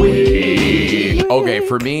this week? Okay,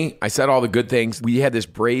 for me, I said all the good things. We had this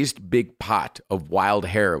braised big pot of wild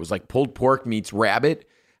hare. It was like pulled pork meets rabbit.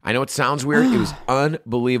 I know it sounds weird. It was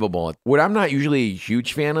unbelievable. What I'm not usually a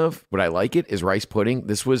huge fan of, but I like it, is rice pudding.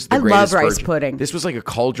 This was the greatest. I love rice version. pudding. This was like a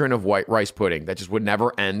cauldron of white rice pudding that just would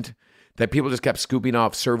never end, that people just kept scooping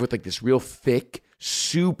off, served with like this real thick,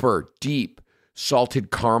 super deep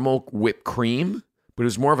salted caramel whipped cream. But it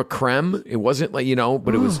was more of a creme. It wasn't like,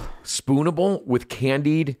 but it was spoonable with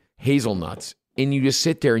candied hazelnuts. And you just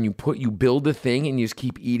sit there and you build the thing and you just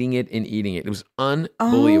keep eating it and eating it. It was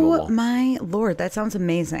unbelievable. Oh my Lord, that sounds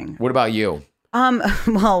amazing. What about you?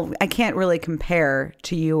 Well, I can't really compare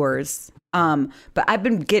to yours. But I've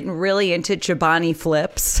been getting really into Chobani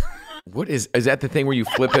flips. What is that the thing where you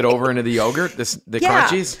flip it over into the yogurt? The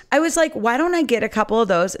crunchies? I was like, why don't I get a couple of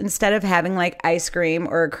those instead of having like ice cream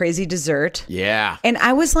or a crazy dessert? Yeah. And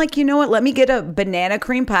I was like, you know what? Let me get a banana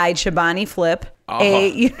cream pie Chobani flip.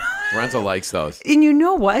 Lorenzo likes those. And you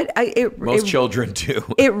know what? Most children do.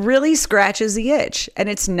 It really scratches the itch, and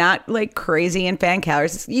it's not like crazy in fan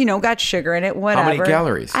calories. It's, got sugar in it, whatever. How many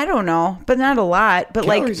calories? I don't know, but not a lot. But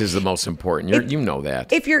calories is the most important. You know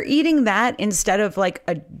that. If you're eating that instead of like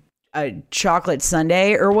a chocolate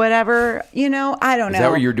sundae or whatever, I don't know. Is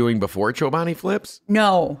that what you're doing before Chobani flips?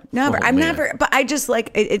 No, never. Oh, I'm man. never. But I just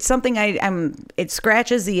like it's something it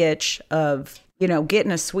scratches the itch of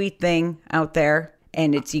getting a sweet thing out there.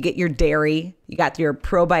 And you get your dairy, you got your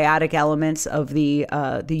probiotic elements of the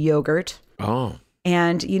yogurt. Oh.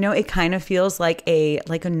 And it kind of feels like a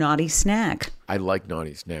naughty snack. I like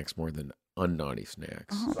naughty snacks more than unnaughty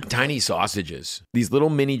snacks. Oh. Tiny sausages. These little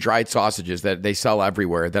mini dried sausages that they sell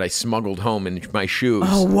everywhere that I smuggled home in my shoes.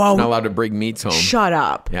 Oh, whoa. I'm not allowed to bring meats home. Shut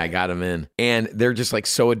up. Yeah, I got them in. And they're just like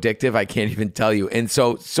so addictive, I can't even tell you. And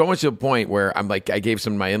so much to the point where I'm like, I gave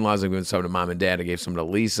some to my in-laws, I've given some to mom and dad, I gave some to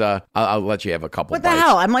Lisa. I'll let you have a couple What bites. the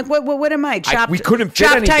hell? I'm like, what am I? We couldn't fit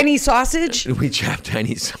chopped anything. tiny sausage? We chopped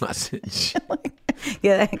tiny sausage.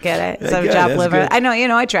 Yeah, I get it. Some good, chopped that's liver. good. I know,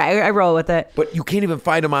 I try. I roll with it. But you can't even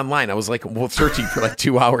find them online. I was like, searching for like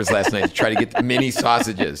 2 hours last night to try to get mini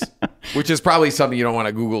sausages, which is probably something you don't want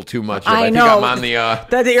to Google too much. I think know. I'm on the.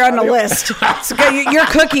 That you're on the list. So your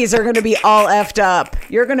cookies are going to be all effed up.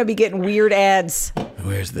 You're going to be getting weird ads.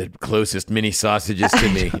 Where's the closest mini sausages to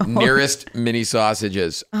me? Nearest mini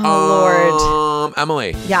sausages. Oh, Lord.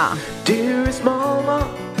 Emily. Yeah. Dearest mama,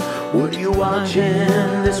 what are you watching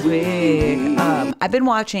this week? I've been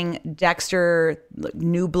watching Dexter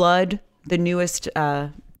New Blood, the newest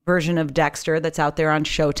version of Dexter that's out there on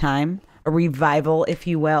Showtime, a revival, if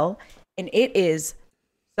you will. And it is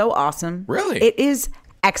so awesome. Really? It is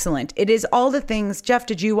excellent. It is all the things. Jeff,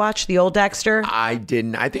 did you watch the old Dexter? I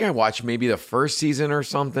didn't. I think I watched maybe the first season or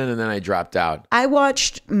something, and then I dropped out. I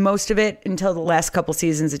watched most of it until the last couple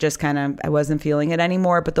seasons. It just kind of, I wasn't feeling it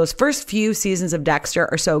anymore. But those first few seasons of Dexter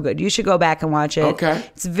are so good. You should go back and watch it. Okay.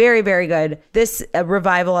 It's very, very good. This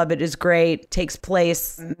revival of it is great. Takes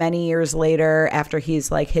place many years later after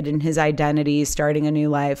he's like hidden his identity, starting a new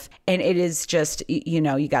life. And it is just,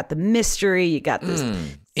 you got the mystery. You got this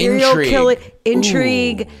serial killer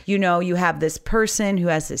intrigue. Ooh. You have this person who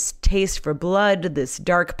has this taste for blood, this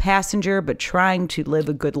dark passenger, but trying to live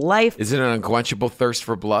a good life. Is it an unquenchable thirst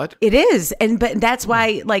for blood? It is. But that's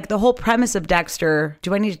why, like, the whole premise of Dexter,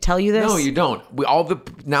 do I need to tell you this? No, you don't. All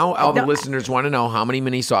the listeners want to know how many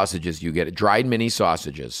mini sausages you get. Dried mini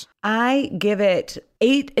sausages. I give it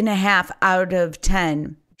 8.5 out of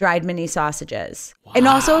 10 dried mini sausages. Wow. And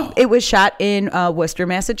also, it was shot in Worcester,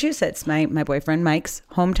 Massachusetts, my boyfriend Mike's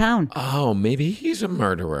hometown. Oh, maybe he's a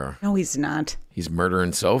murderer. No, he's not. He's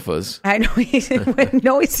murdering sofas. I know he's.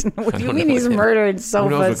 No, he's. What do you mean he's murdering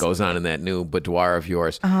sofas? Who knows what goes on in that new boudoir of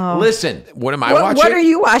yours? Oh. Listen, what am I watching? What are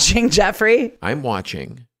you watching, Jeffrey? I'm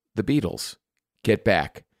watching The Beatles. Get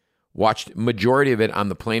Back. Watched majority of it on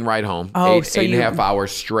the plane ride home. Oh, 8.5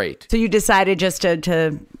 hours straight. So you decided just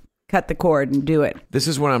to cut the cord and do it. This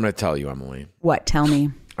is what I'm going to tell you, Emily. What? Tell me.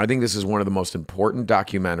 I think this is one of the most important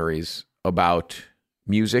documentaries about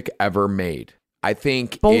music ever made. I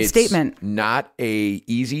think Bold it's statement. Not a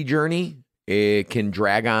easy journey. It can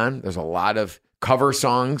drag on. There's a lot of cover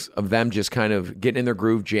songs of them just kind of getting in their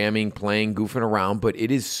groove, jamming, playing, goofing around, but it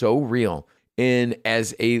is so real. And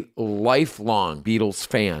as a lifelong Beatles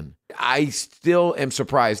fan, I still am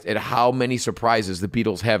surprised at how many surprises the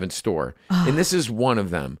Beatles have in store. And this is one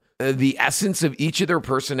of them. The essence of each of their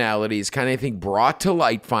personalities kind of, I think, brought to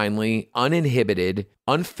light finally, uninhibited,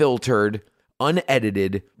 unfiltered,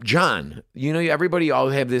 unedited. John, everybody all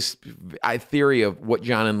have this theory of what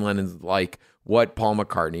John and Lennon's like, what Paul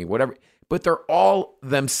McCartney, whatever, but they're all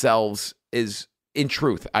themselves is in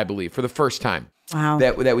truth, I believe, for the first time. Wow.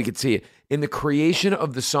 That we could see it. In the creation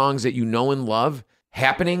of the songs that you know and love,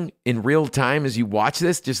 happening in real time as you watch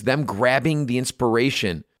this, just them grabbing the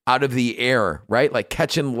inspiration out of the air, right? Like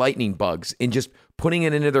catching lightning bugs and just putting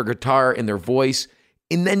it into their guitar and their voice.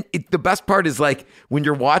 And then the best part is like when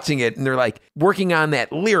you're watching it and they're like working on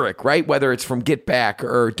that lyric, right? Whether it's from Get Back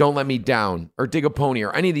or Don't Let Me Down or Dig a Pony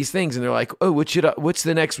or any of these things. And they're like, oh, what's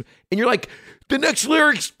the next? And you're like, the next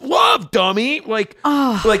lyric's love, dummy. Like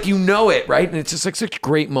it, right? And it's just like such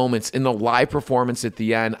great moments in the live performance at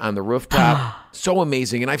the end on the rooftop. So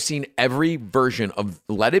amazing. And I've seen every version of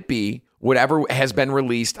Let It Be, whatever has been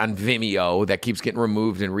released on Vimeo that keeps getting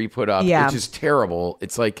removed and re-put up, which is terrible.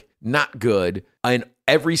 It's like not good. And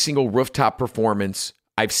every single rooftop performance,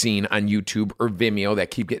 I've seen on YouTube or Vimeo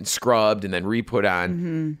that keep getting scrubbed and then re-put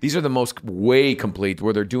on. These are the most way complete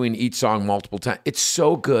where they're doing each song multiple times. It's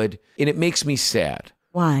so good, and it makes me sad.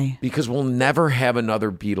 Why? Because we'll never have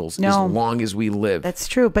another Beatles No. as long as we live. That's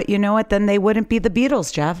true. But you know what? Then they wouldn't be the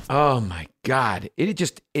Beatles, Jeff. Oh my God.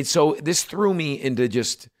 So this threw me into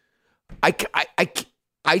just, I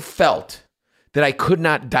felt that I could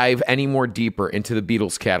not dive any more deeper into the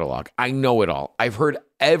Beatles catalog. I know it all. I've heard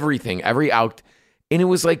everything, every out, and it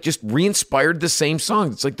was like just re-inspired the same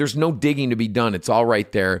songs. It's like there's no digging to be done. It's all right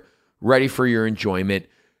there, ready for your enjoyment.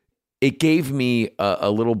 It gave me a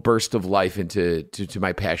little burst of life into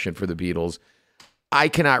my passion for the Beatles. I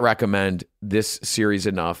cannot recommend this series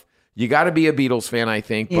enough. You got to be a Beatles fan, I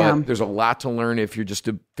think, but there's a lot to learn if you're just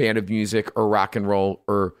a fan of music or rock and roll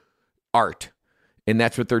or art. And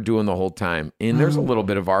that's what they're doing the whole time. And there's a little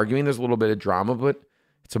bit of arguing, there's a little bit of drama, but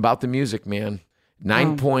it's about the music, man.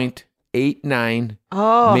 9.89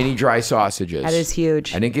 mini dry sausages. That is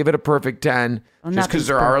huge. I didn't give it a perfect 10 just because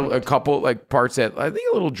there are a couple like parts that I think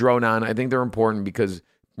a little drone on. I think they're important because it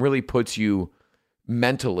really puts you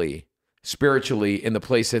mentally, spiritually in the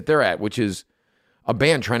place that they're at, which is a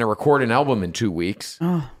band trying to record an album in 2 weeks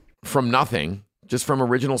from nothing, just from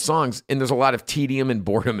original songs. And there's a lot of tedium and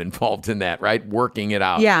boredom involved in that, right? Working it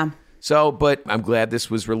out. Yeah. So, but I'm glad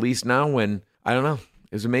this was released now when, I don't know,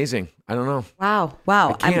 it was amazing. I don't know. Wow.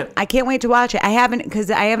 I can't wait to watch it. I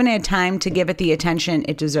haven't had time to give it the attention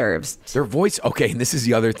it deserves. Their voice, okay, and this is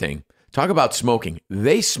the other thing. Talk about smoking.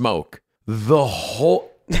 They smoke the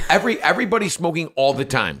whole, everybody's smoking all the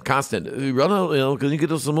time, constant. Run out, can you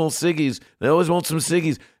get us some old ciggies? They always want some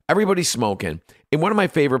ciggies. Everybody's smoking. And one of my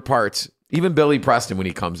favorite parts, even Billy Preston when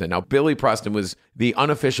he comes in. Now, Billy Preston was the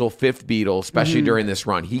unofficial fifth Beatle, especially during this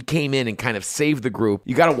run. He came in and kind of saved the group.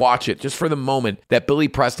 You got to watch it just for the moment that Billy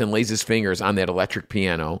Preston lays his fingers on that electric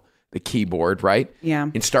piano, the keyboard, right? Yeah.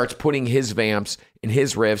 And starts putting his vamps and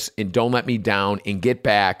his riffs and Don't Let Me Down and Get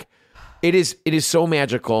Back. It is so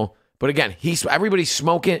magical. But again, everybody's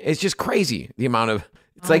smoking. It's just crazy, the amount of...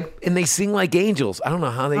 It's like, and they sing like angels. I don't know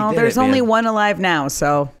how they did it, there's only one alive now,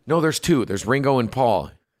 so... No, there's two. There's Ringo and Paul.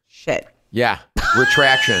 Shit. Yeah,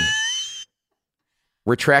 retraction.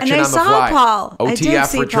 Retraction And I on the saw fly. Paul. I did OTF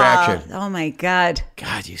see retraction. Paul. Oh my God.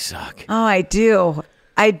 God, you suck. Oh, I do.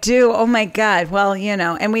 Oh my God. Well, and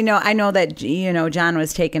I know that, John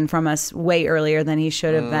was taken from us way earlier than he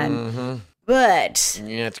should have been. But.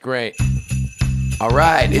 Yeah, it's great. All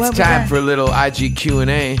right, it's time for a little IG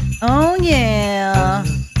Q&A. Oh, yeah.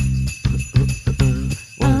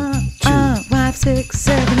 5, 6,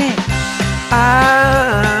 7, 8.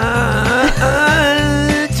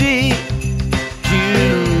 IG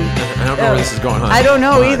I don't know where this is going on. I don't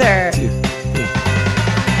know either. 1, 2, 3.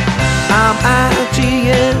 I'm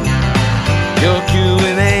IGN, your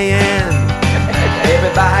Q&A.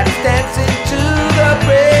 Everybody's dancing to the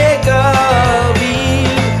break of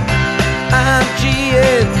eve. I'm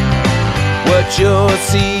GN, what you're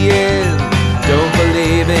seeing. Don't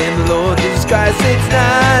believe in the Lord Jesus Christ, it's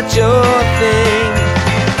not your thing.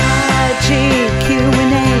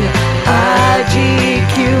 IGQ&A,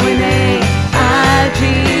 IGQ&A,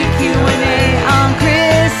 IGQ&A on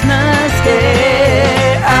Christmas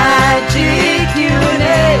Day. IGQ&A,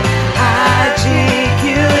 IGQ&A,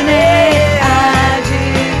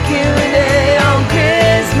 IGQ&A on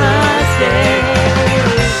Christmas Day.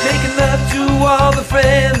 Making love to all the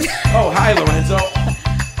friends. Oh, hi, Lorenzo.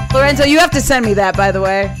 Lorenzo, you have to send me that, by the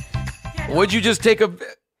way. Would you just take a...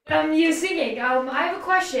 You singing. I have a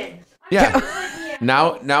question. Yeah.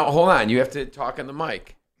 Now, hold on. You have to talk on the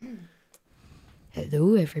mic.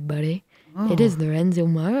 Hello, everybody. It is Lorenzo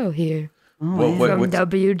Morrow here from what's-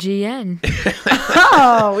 WGN.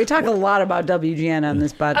 Oh, we talk a lot about WGN on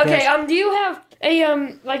this podcast. Okay. Do you have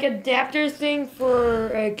a like adapters thing for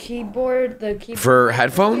a keyboard? The keyboard For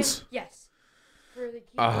headphones? Yes. For the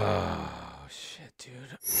keyboard. Oh, shit, dude.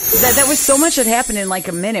 That was so much that happened in like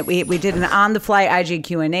a minute. We did an on-the-fly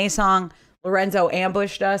IGQ&A song. Lorenzo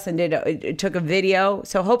ambushed us and took a video.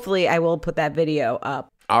 So hopefully I will put that video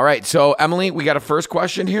up. All right. So, Emily, we got a first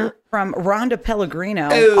question here. From Rhonda Pellegrino.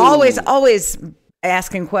 Oh. Always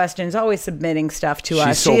asking questions, always submitting stuff to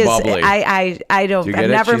us. so bubbly. I don't, Do you I've get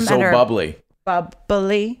it? never She's met so her. bubbly.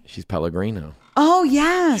 Bubbly. She's Pellegrino. Oh,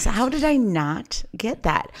 yes. How did I not get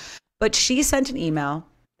that? But she sent an email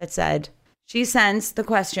that said, she sends the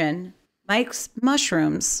question, Mike's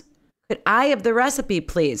mushrooms. Could I have the recipe,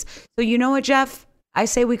 please? So you know what, Jeff? I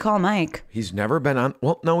say we call Mike. He's never been on.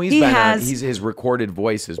 Well, no, He been has. on. His recorded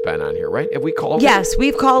voice has been on here, right? Have we called him? Yes,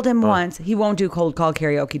 we've called him once. He won't do cold call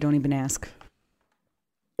karaoke. Don't even ask.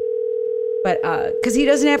 But because he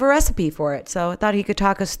doesn't have a recipe for it, so I thought he could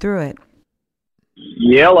talk us through it.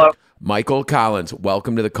 Yellow. Michael Collins,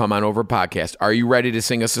 welcome to the Come On Over podcast. Are you ready to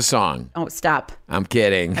sing us a song? Oh, stop. I'm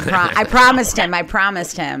kidding. I promised him. I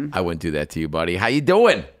promised him. I wouldn't do that to you, buddy. How you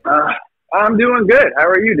doing? I'm doing good. How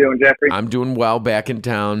are you doing, Jeffrey? I'm doing well, back in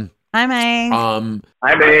town. Hi, Mike.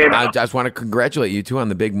 Hi, babe. I just want to congratulate you two on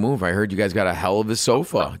the big move. I heard you guys got a hell of a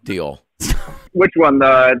sofa deal. Which one?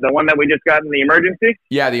 The one that we just got in the emergency?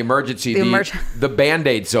 Yeah, the emergency, the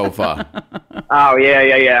Band-Aid sofa. Oh,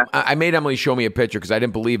 yeah. I made Emily show me a picture because I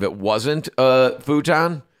didn't believe it wasn't a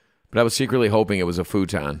futon, but I was secretly hoping it was a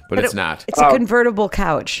futon, but it's not. It's a convertible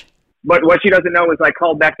couch. But what she doesn't know is I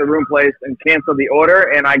called back the room place and canceled the order,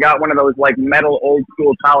 and I got one of those like metal old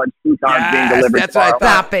school college futons being delivered. That's what I tomorrow.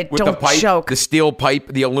 thought. Stop it. With Don't the pipe, choke. the steel pipe,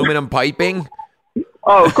 the aluminum piping.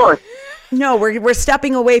 Oh, of course. No, we're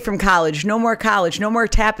stepping away from college. No more college. No more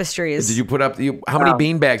tapestries. Did you put up? How many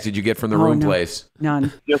bean bags did you get from the room no. place?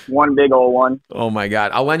 None. Just one big old one. Oh my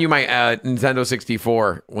God! I'll lend you my Nintendo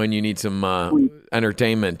 64 when you need some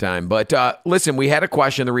entertainment time. But listen, we had a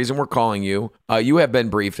question. The reason we're calling you, you have been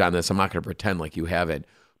briefed on this. I'm not going to pretend like you haven't.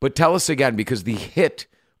 But tell us again, because the hit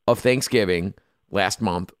of Thanksgiving last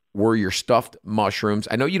month were your stuffed mushrooms.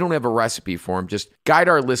 I know you don't have a recipe for them. Just guide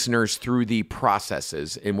our listeners through the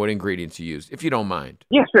processes and what ingredients you used, if you don't mind.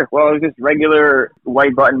 Yeah, sure. Well, it was just regular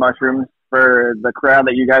white button mushrooms for the crowd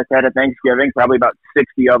that you guys had at Thanksgiving, probably about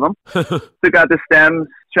 60 of them. Took out the stems,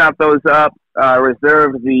 chopped those up,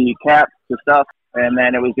 reserved the caps to stuff, and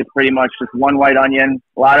then it was just pretty much just one white onion,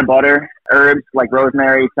 a lot of butter, herbs like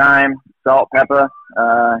rosemary, thyme, salt, pepper,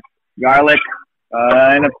 garlic,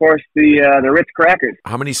 and of course the Ritz crackers.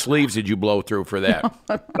 How many sleeves did you blow through for that?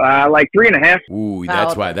 Like 3.5. Ooh,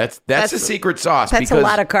 that's why. That's the secret sauce. That's a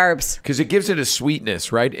lot of carbs. Because it gives it a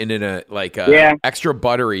sweetness, right? And in a extra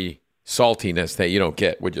buttery saltiness that you don't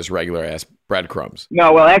get with just regular ass breadcrumbs.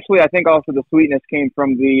 No, well, actually, I think also the sweetness came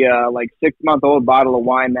from the 6-month-old bottle of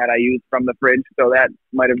wine that I used from the fridge, so that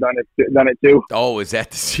might have done it too. Oh, is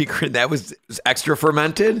that the secret? That was extra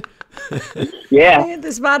fermented? Yeah.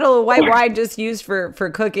 This bottle of white wine just used for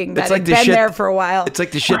cooking that had been there for a while. It's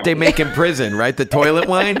like the shit they make in prison, right? The toilet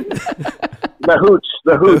wine? The hooch.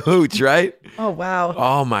 The hooch, right? Oh, wow.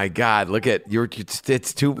 Oh, my God. Look at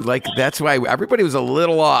it's too, like, that's why everybody was a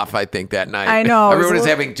little off, I think, that night. I know. Everyone was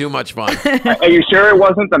having too much fun. Are you sure it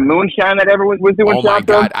wasn't the moonshine that everyone was doing? Oh, my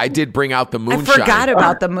God. I did bring out the moonshine. I forgot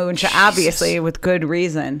about the moonshine, obviously, with good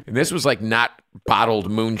reason. And this was like not bottled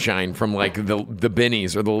moonshine from like the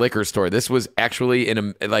Binnies or the liquor store. This was actually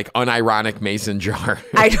in a like unironic mason jar.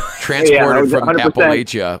 Transported from 100%.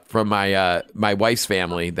 Appalachia from my wife's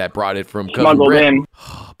family that brought it from smuggled in.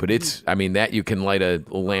 But it's, I mean, that you can light a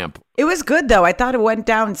lamp. It was good, though. I thought it went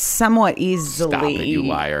down somewhat easily. Stop it, you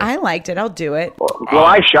liar. I liked it. I'll do it. Well,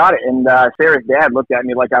 I shot it, and Sarah's dad looked at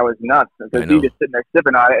me like I was nuts because he just sitting there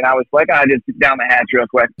sipping on it, and I was like, I just down the hatch real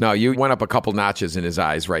quick. No, you went up a couple notches in his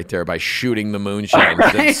eyes right there by shooting the moonshine,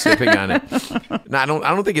 and sipping on it. No, I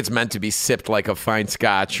don't think it's meant to be sipped like a fine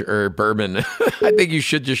scotch or bourbon. I think you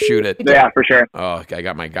should just shoot it. Yeah, for sure. Oh, I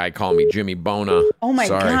got my guy calling me Jimmy Bona. Oh my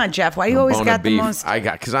God, Jeff! Why do you always Bona got beef. the most?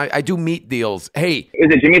 Because I do meat deals. Hey,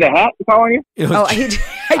 is it Jimmy the Hat calling you? Oh,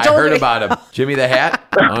 I heard about him. Jimmy the Hat?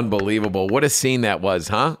 Unbelievable. What a scene that was,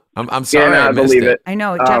 huh? I'm sorry I missed it. I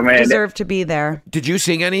know. Jeff deserved to be there. Did you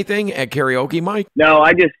sing anything at karaoke, Mike? No,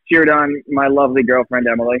 I just cheered on my lovely girlfriend,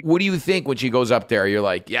 Emily. What do you think when she goes up there? You're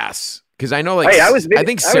like, yes. Because I know, like, I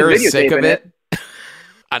think Sarah's sick of it.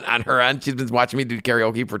 On her end, she's been watching me do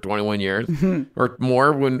karaoke for 21 years or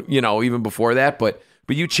more when, even before that. But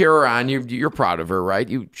you cheer her on. You're proud of her, right?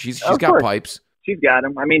 She's got pipes. She's got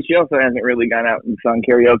them. I mean, she also hasn't really gone out and sung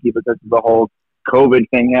karaoke because of the whole COVID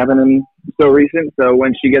thing happening so recent. So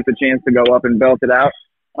when she gets a chance to go up and belt it out,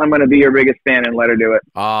 I'm going to be your biggest fan and let her do it.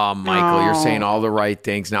 Oh, Michael, you're saying all the right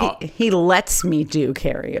things. Now he lets me do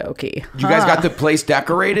karaoke. You guys got the place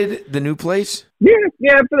decorated, the new place? Yeah,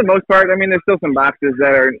 for the most part. I mean, there's still some boxes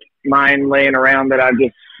that are mine laying around that I'm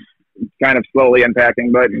just kind of slowly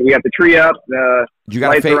unpacking. But we got the tree up, you got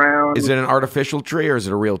lights around. Is it an artificial tree or is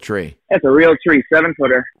it a real tree? It's a real tree,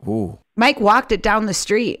 7-footer. Ooh. Mike walked it down the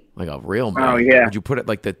street. Like a real man. Oh, yeah. Would you put it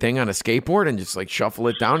like the thing on a skateboard and just like shuffle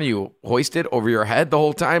it down and you hoist it over your head the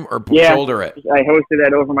whole time or shoulder it? I hoisted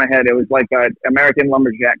that over my head. It was like an American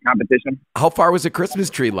lumberjack competition. How far was the Christmas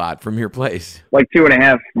tree lot from your place? Like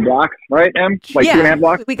 2.5 blocks, right, Em? Like 2.5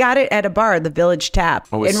 blocks? We got it at a bar, the Village Tap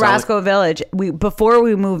in Roscoe Village. Before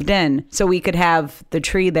we moved in, so we could have the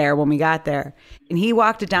tree there when we got there. And he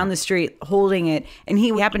walked it down the street holding it, and he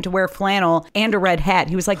happened to wear flannel and a red hat.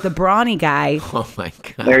 He was like the brawny guy. Oh my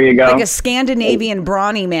God. There you go. Like a Scandinavian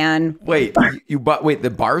brawny man. Wait,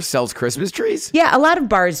 the bar sells Christmas trees? Yeah, a lot of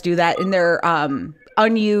bars do that in their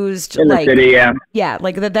unused, In the like city, yeah. yeah,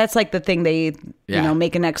 like that's like the thing they Yeah.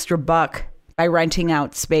 make an extra buck by renting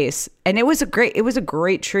out space. And it was a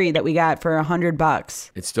great tree that we got for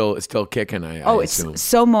 $100. It's still kicking. I It's assume.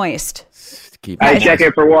 so moist. Keep I check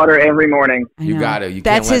it for water every morning. You know. got to. You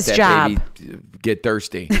That's can't let his that job. baby get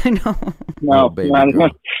thirsty. No, Little baby not girl.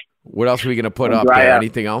 What else are we going to put up Dry there? up.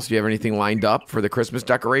 Anything else? Do you have anything lined up for the Christmas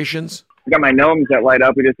decorations? I got my gnomes that light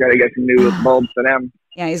up. We just got to get some new bulbs for them.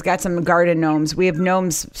 Yeah, he's got some garden gnomes. We have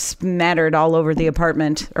gnomes smattered all over the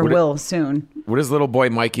apartment, or will soon. What does little boy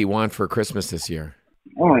Mikey want for Christmas this year?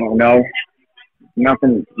 Oh, I don't know.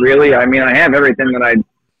 Nothing really. I mean, I have everything that I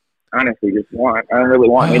honestly just want. I don't really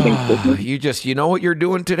want anything for Christmas. You know what you're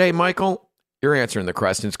doing today, Michael? You're answering the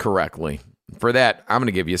questions correctly. For that, I'm going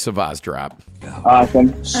to give you a Savage drop.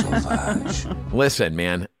 Awesome. Listen,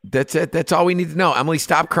 man, that's it. That's all we need to know. Emily,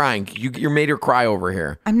 stop crying. You made her cry over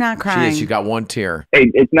here. I'm not She crying. is. She got one tear.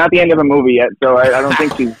 Hey, it's not the end of a movie yet, so I don't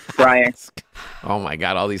think she's crying. Oh my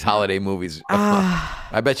God! All these holiday movies. Ah.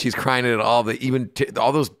 I bet she's crying at all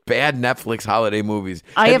all those bad Netflix holiday movies.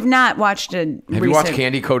 I have not watched a Have recent. you watched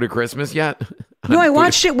Candy Coated Christmas yet? No, I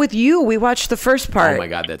watched it with you. We watched the first part. Oh my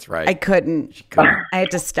God, that's right. I couldn't. I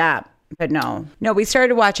had to stop. But no, we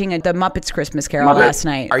started watching the Muppets Christmas Carol last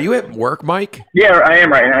night. Are you at work, Mike? Yeah, I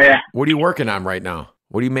am right now, yeah. What are you working on right now?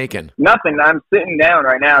 What are you making? Nothing. I'm sitting down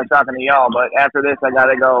right now talking to y'all, but after this, I got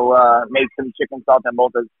to go make some chicken salt and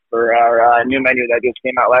mochas for our new menu that just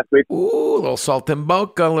came out last week. Ooh, a little salt and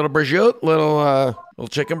boca, a little prosciutto, little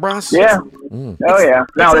chicken breast. Yeah. Oh, yeah.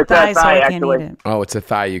 No, it's a it's thigh, that so thigh, I can't actually. eat it. Oh, it's a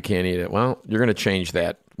thigh. You can't eat it. Well, you're going to change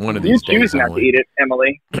that one of You these choose days. not to Emily. eat it,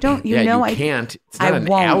 Emily. Don't you Yeah, know? you I can't. It's not I an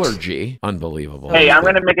won't. allergy. Unbelievable. Hey, I'm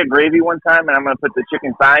going to make a gravy one time, and I'm going to put the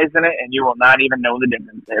chicken thighs in it, and you will not even know the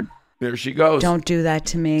difference, babe. There she goes. don't do that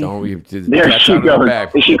to me. Don't we? There Catch she on her goes.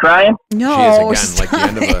 back. Is she crying? No, She is again, like the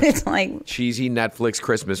end of stop a- it. It's like Cheesy Netflix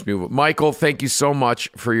Christmas movie. Michael, thank you so much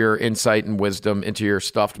for your insight and wisdom into your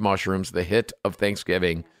stuffed mushrooms, the hit of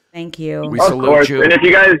Thanksgiving. thank you. We Of salute course. you. And if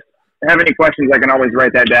you guys have any questions, I can always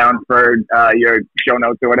write that down for your show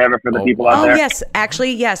notes or whatever for the Oh, people wow. out Oh there. yes,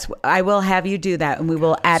 actually yes, I will have you do that, and we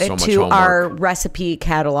will add So it much to homework. our recipe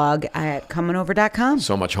catalog at cominover.com.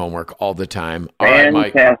 So much homework all the time. All right,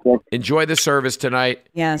 Mike. Fantastic. Enjoy the service tonight.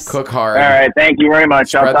 Yes. Cook hard. All right. Thank you very much.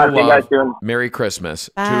 Spread I'll talk the to you guys love. soon. Merry Christmas.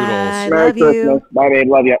 Bye. Toodles. Merry love you. Christmas. Bye, babe.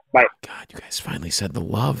 Love you. Bye. God, you guys finally said the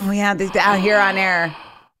love. Oh yeah, out here on air.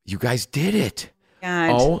 You guys did it.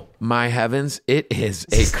 God. Oh my heavens. It is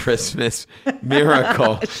a Christmas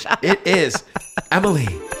miracle. It is. Emily,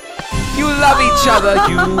 you love each other.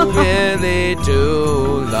 You really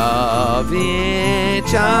do love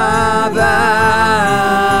each other.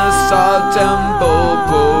 Salt and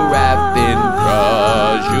boca wrapped in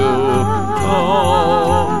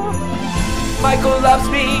prosciutto. Michael loves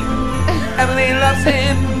me. Emily loves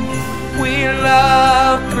him. We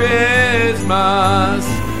love Christmas.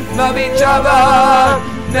 Love each other.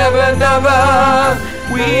 Never, never.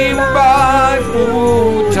 We buy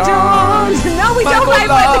futons. No, we don't Michael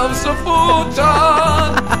buy loves a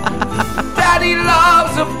futon. Daddy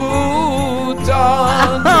loves a futon.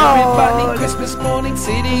 Everybody Christmas morning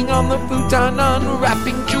sitting on the futon,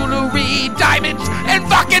 unwrapping jewelry, diamonds, and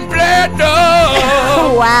fucking blood.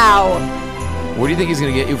 Oh wow. What do you think he's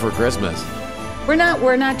gonna get you for Christmas? We're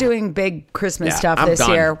not doing big Christmas stuff I'm this done.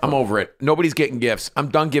 year. I'm over it. Nobody's getting gifts. I'm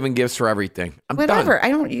done giving gifts for everything. I'm Whatever. done. I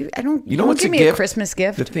don't. You You know don't what's give a me gift? a Christmas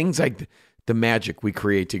gift. The things like the magic we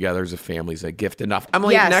create together as a family is a gift enough.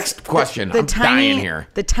 Emily, Yes. next question. The I'm tiny, dying here.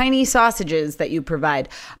 The tiny sausages that you provide.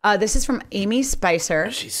 This is from Amy Spicer.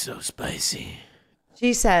 She's so spicy.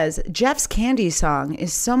 She says, Jeff's candy song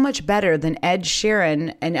is so much better than Ed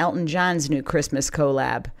Sheeran and Elton John's new Christmas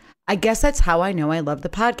collab. I guess that's how I know I love the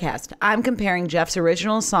podcast. I'm comparing Jeff's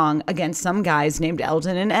original song against some guys named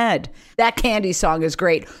Elton and Ed. That candy song is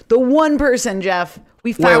great. The one person, Jeff,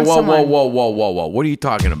 we Wait, found someone. whoa. What are you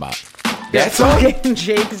talking about? That's all. Fucking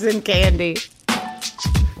Shakes and Candy.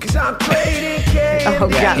 Because I'm trading candy. Oh,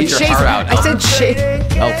 Yeah, God. eat your Shakes- heart out. I said shake.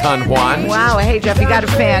 Elton Juan. Wow. Hey, Jeff, you got a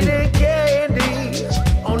fan.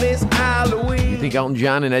 You think Elton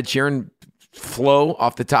John and Ed Sheeran flow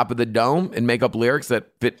off the top of the dome and make up lyrics that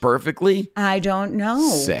fit perfectly? I don't know.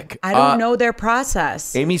 Sick. I don't know their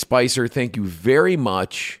process. Amy Spicer, thank you very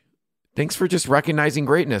much. Thanks for just recognizing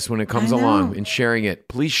greatness when it comes I know. along and sharing it.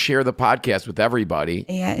 Please share the podcast with everybody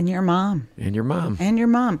Yeah, and your mom. and your mom. And your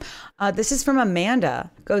mom. This is from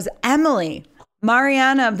Amanda. Goes, Emily,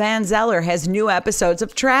 Mariana Van Zeller has new episodes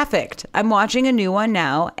of Trafficked. I'm watching a new one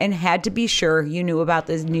now and had to be sure you knew about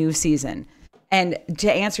this new season. And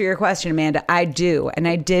to answer your question, Amanda, I do. And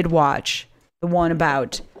I did watch the one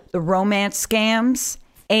about the romance scams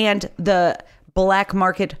and the black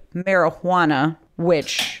market marijuana,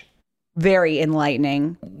 which very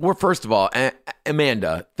enlightening. Well, first of all,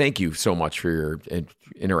 Amanda, thank you so much for your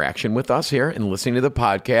interaction with us here and listening to the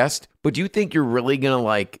podcast. But do you think you're really going to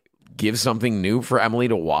like give something new for Emily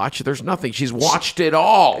to watch? There's nothing. She's watched it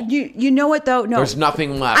all. You know what though? No. There's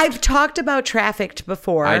nothing left. I've talked about Trafficked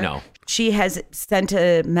before. I know. She has sent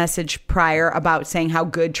a message prior about saying how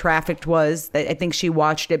good Trafficked was. I think she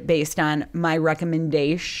watched it based on my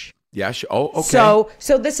recommendation. Yeah. Okay.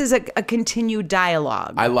 So this is a continued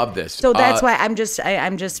dialogue. I love this. So that's why I'm just check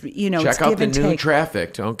out give the and new take.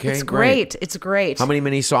 Trafficked. Okay, It's great. It's great. How many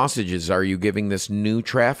mini sausages are you giving this new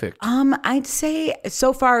Trafficked? I'd say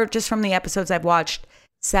so far, just from the episodes I've watched,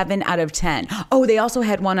 7 out of 10. Oh, they also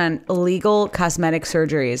had one on illegal cosmetic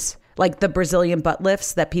surgeries, like the Brazilian butt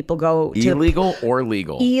lifts that people go to. Illegal or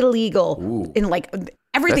legal? Illegal. Ooh. And like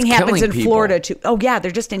everything That's happens in killing people. Florida too. Oh yeah,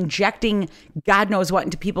 they're just injecting God knows what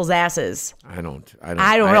into people's asses. I don't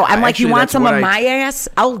I don't know. I'm like, actually, you want that's some what of my ass?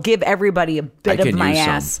 I'll give everybody a I bit of can my use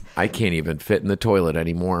ass. some. I can't even fit in the toilet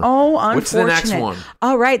anymore. Oh, unfortunate. What's the next one?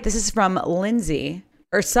 All right, this is from Lindsay.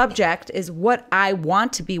 Her subject is what I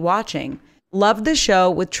want to be watching. Love the show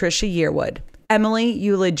with Trisha Yearwood. Emily,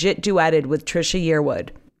 you legit duetted with Trisha Yearwood.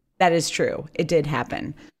 That is true. It did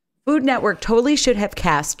happen. Food Network totally should have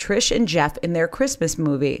cast Trish and Jeff in their Christmas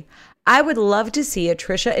movie. I would love to see a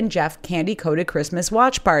Trisha and Jeff candy-coated Christmas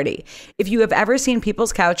watch party. If you have ever seen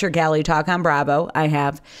People's Couch or Galley Talk on Bravo, I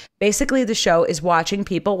have. Basically, the show is watching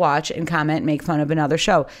people watch and comment and make fun of another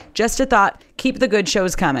show. Just a thought. Keep the good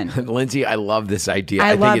shows coming. Lindsay, I love this idea.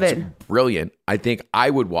 I love think it's it. brilliant. I think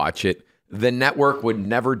I would watch it. The network would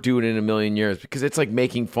never do it in a million years because it's like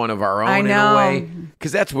making fun of our own I in a know. way.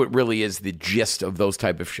 Because that's what really is the gist of those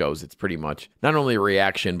type of shows. It's pretty much not only a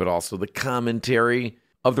reaction, but also the commentary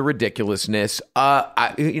of the ridiculousness.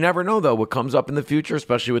 You never know, though, what comes up in the future,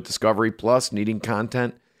 especially with Discovery Plus needing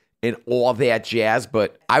content and all that jazz.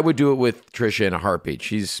 But I would do it with Trisha in a heartbeat.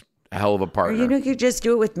 She's a hell of a Or partner. you could just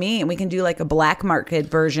do it with me and we can do like a black market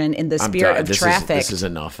version in the I'm spirit done. of This Traffic. This is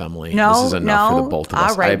enough, Emily. No, this is enough for no. the both of All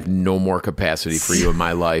us. right. I have no more capacity for you in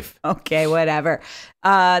my life. Okay, whatever.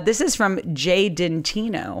 This is from Jay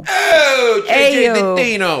Dentino. Oh, JJ Ayo.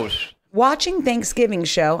 Dinos. Watching Thanksgiving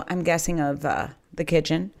show, I'm guessing of The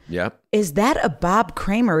Kitchen. Yep. Is that a Bob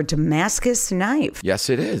Kramer Damascus knife? Yes,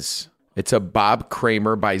 it is. It's a Bob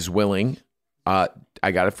Kramer by Zwilling. I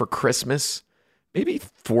got it for Christmas, maybe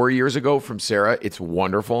 4 years ago from Sarah. It's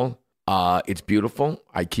wonderful. It's beautiful.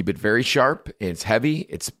 I keep it very sharp. It's heavy.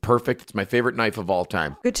 It's perfect. It's my favorite knife of all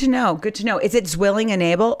time. Good to know. Good to know. Is it Zwilling and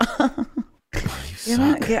Abel?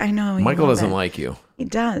 Yeah, I know. you Michael love doesn't it. like you. He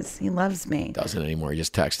does. He loves me. Doesn't anymore. He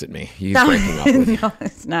just texted me. He's breaking up with you. No,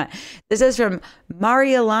 it's not. This is from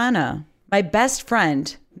Marialana. My best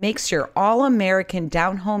friend makes your all-American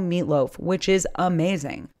down-home meatloaf, which is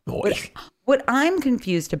amazing. What I'm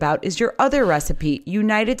confused about is your other recipe,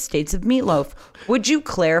 United States of Meatloaf. Would you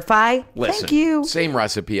clarify? Listen, Thank you. Same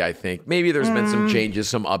recipe, I think. Maybe there's been some changes,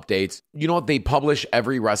 some updates. You know what? They publish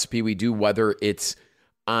every recipe we do, whether it's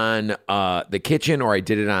on The Kitchen or I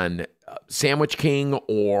did it on Sandwich King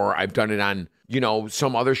or I've done it on,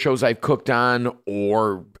 some other shows I've cooked on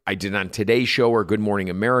or I did it on Today's Show or Good Morning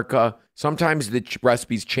America. Sometimes the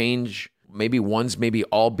recipes change. Maybe one's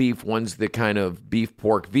all beef, one's the kind of beef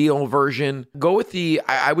pork veal version. Go with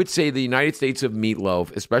I would say the United States of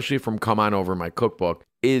Meatloaf, especially from Come On Over, my cookbook,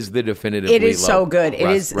 is the definitive It is meatloaf so good. It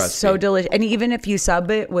is recipe. so delicious. And even if you sub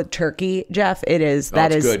it with turkey, Jeff, that It's is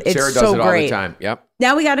good. it's Sarah does so it all great. the time. Yep.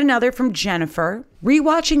 Now we got another from Jennifer.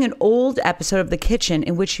 Rewatching an old episode of The Kitchen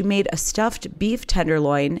in which you made a stuffed beef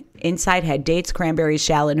tenderloin. Inside had dates, cranberries,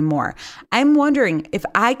 shallot, and more. I'm wondering if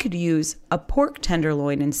I could use a pork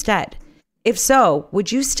tenderloin instead. If so,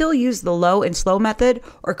 would you still use the low and slow method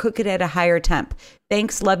or cook it at a higher temp?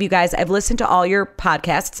 Thanks. Love you guys. I've listened to all your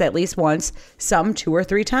podcasts at least once, some 2 or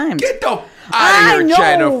 3 times. Get the out of here,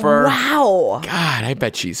 Jennifer. Wow. God, I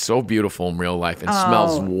bet she's so beautiful in real life and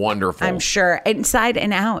smells wonderful. I'm sure. Inside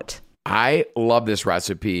and out. I love this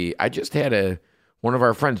recipe. I just had one of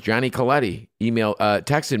our friends, Johnny Coletti,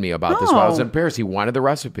 texted me about this while I was in Paris. He wanted the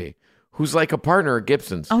recipe. Who's like a partner at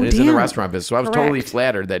Gibson's and is in the damn. restaurant business. So I was totally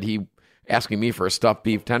flattered that he asking me for a stuffed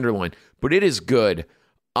beef tenderloin. But it is good.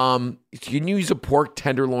 You can use a pork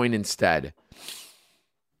tenderloin instead.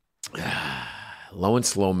 Low and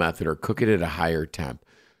slow method or cook it at a higher temp.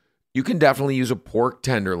 You can definitely use a pork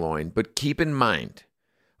tenderloin, but keep in mind,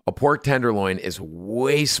 a pork tenderloin is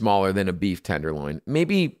way smaller than a beef tenderloin.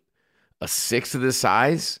 Maybe a sixth of the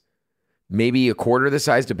size, maybe a quarter of the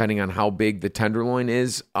size, depending on how big the tenderloin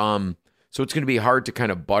is. So it's going to be hard to kind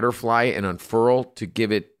of butterfly and unfurl to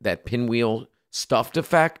give it that pinwheel stuffed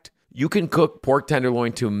effect. you can cook pork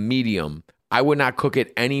tenderloin to medium. I would not cook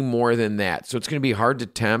it any more than that. So it's going to be hard to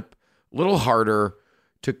temp, a little harder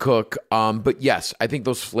to cook. But yes, I think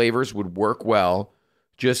those flavors would work well.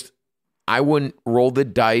 Just, I wouldn't roll the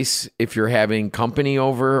dice if you're having company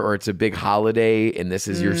over or it's a big holiday and this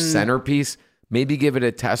is your centerpiece. Maybe give it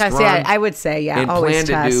a test run. Yeah, I would say, yeah, and always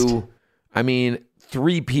plan test. to do, I mean,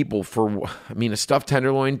 3 people a stuffed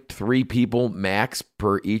tenderloin, 3 people max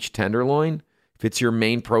per each tenderloin if it's your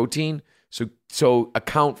main protein. So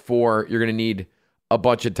account for, you're going to need a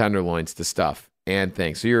bunch of tenderloins to stuff and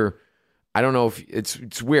things. So I don't know if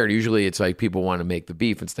it's weird. Usually it's like people want to make the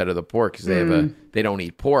beef instead of the pork because they don't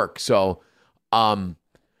eat pork. So,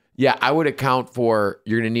 yeah, I would account for,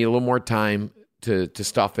 you're going to need a little more time to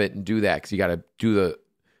stuff it and do that because you got to do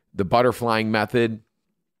the butterflying method,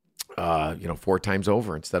 4 times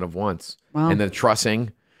over instead of once. Wow. And the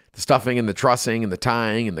trussing, the stuffing and the trussing and the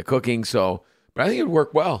tying and the cooking. So, but I think it would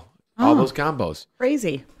work well. All those combos.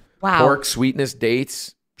 Crazy. Wow. Pork, sweetness,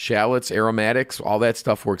 dates, shallots, aromatics, all that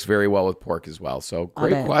stuff works very well with pork as well. So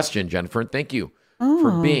great question, Jennifer. And thank you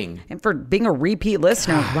for being. And for being a repeat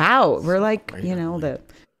listener. Wow. We're like, the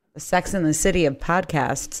Sex and the City of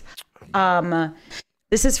podcasts.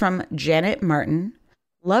 This is from Janet Martin.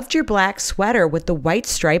 Loved your black sweater with the white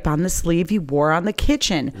stripe on the sleeve you wore on the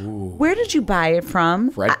kitchen. Ooh. Where did you buy it from?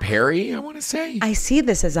 Fred Perry, I want to say. I see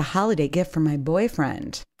this as a holiday gift from my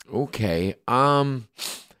boyfriend. Okay. I'm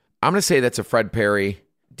going to say that's a Fred Perry.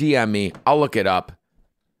 DM me. I'll look it up.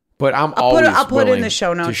 But I'll put it in the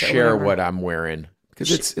show notes to share what I'm wearing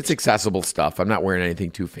because it's accessible stuff. I'm not wearing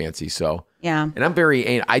anything too fancy. So yeah.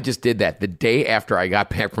 And I just did that the day after I got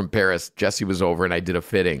back from Paris. Jesse was over and I did a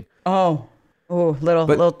fitting. Oh,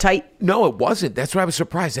 little tight. No, it wasn't. That's why I was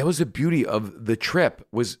surprised. That was the beauty of the trip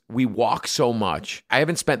was we walk so much. I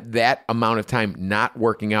haven't spent that amount of time not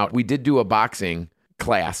working out. We did do a boxing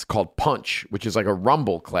class called Punch, which is like a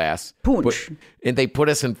rumble class. Punch. And they put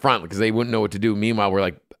us in front because they wouldn't know what to do. Meanwhile, we're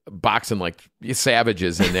like boxing like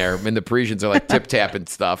savages in there. And the Parisians are like tip-tapping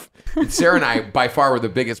stuff. And Sarah and I, by far, were the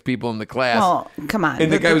biggest people in the class. Oh, come on.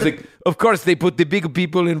 And the guy was like, of course, they put the big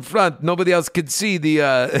people in front. Nobody else could see the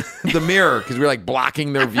the mirror because we were like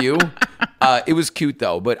blocking their view. It was cute,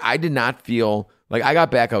 though. But I did not feel like I got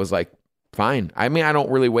back. I was like, fine. I mean, I don't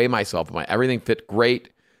really weigh myself. Everything fit great.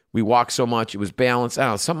 We walked so much. It was balanced. I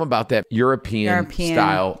don't know. Something about that European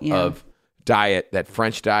style of diet, that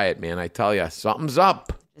French diet, man. I tell you, something's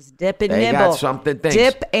up. Just dip and they nibble. Got something. Thanks.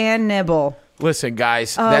 Dip and nibble. Listen,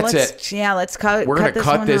 guys, that's it. Yeah, let's cut. We're going to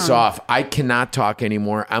cut this on. off. I cannot talk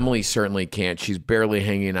anymore. Emily certainly can't. She's barely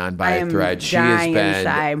hanging on by a thread. She has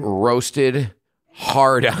been roasted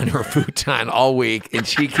hard on her futon all week, and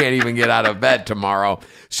she can't even get out of bed tomorrow.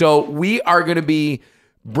 So we are going to be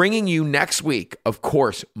bringing you next week, of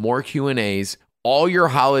course, more Q&As, all your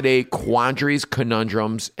holiday quandaries,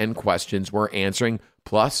 conundrums, and questions we're answering,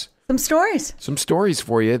 plus some stories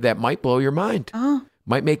for you that might blow your mind.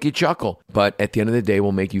 Might make you chuckle. But at the end of the day,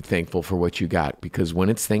 we'll make you thankful for what you got. Because when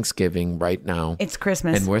it's Thanksgiving right now, it's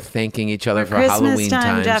Christmas. And we're thanking each other for Christmas Halloween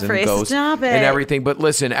time, times Jeffrey, and ghosts stop it. and everything. But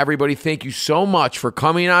listen, everybody, thank you so much for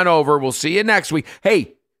coming on over. We'll see you next week.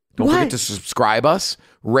 Hey, don't forget to subscribe us,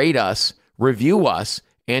 rate us, review us,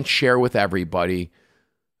 and share with everybody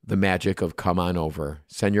the magic of Come On Over.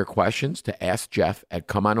 Send your questions to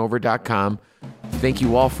AskJeff@comeonover.com. Thank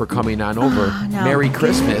you all for coming on over. No. Merry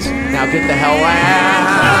Christmas. Now get the hell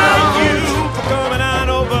out. Thank you for coming on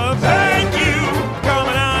over. Thank you for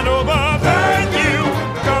coming on over. Thank you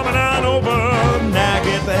for coming on over. Now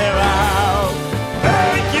get the hell out.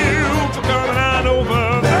 Thank you for coming on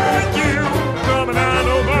over. Thank you for coming on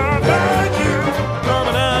over. Thank you for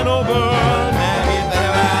coming on over. Now get the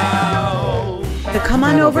hell out. The Come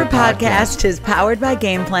On Over podcast is powered by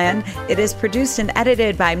Game Plan. It is produced and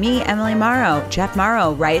edited by me, Emily Morrow. Jeff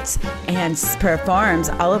Morrow writes and performs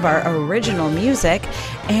all of our original music.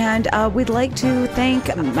 And we'd like to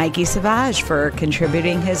thank Mikey Savage for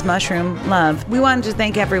contributing his mushroom love. We wanted to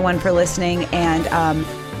thank everyone for listening and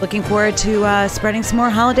looking forward to spreading some more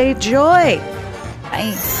holiday joy.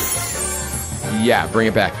 Bye. Yeah, bring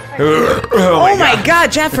it back. Oh my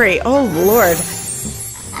God, Jeffrey. Oh, Lord.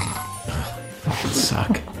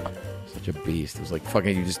 Suck. Such a beast. It was like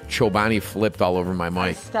fucking, you just Chobani flipped all over my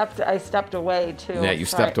mic. I stepped away too. Yeah, you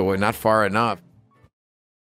stepped away. Not far enough.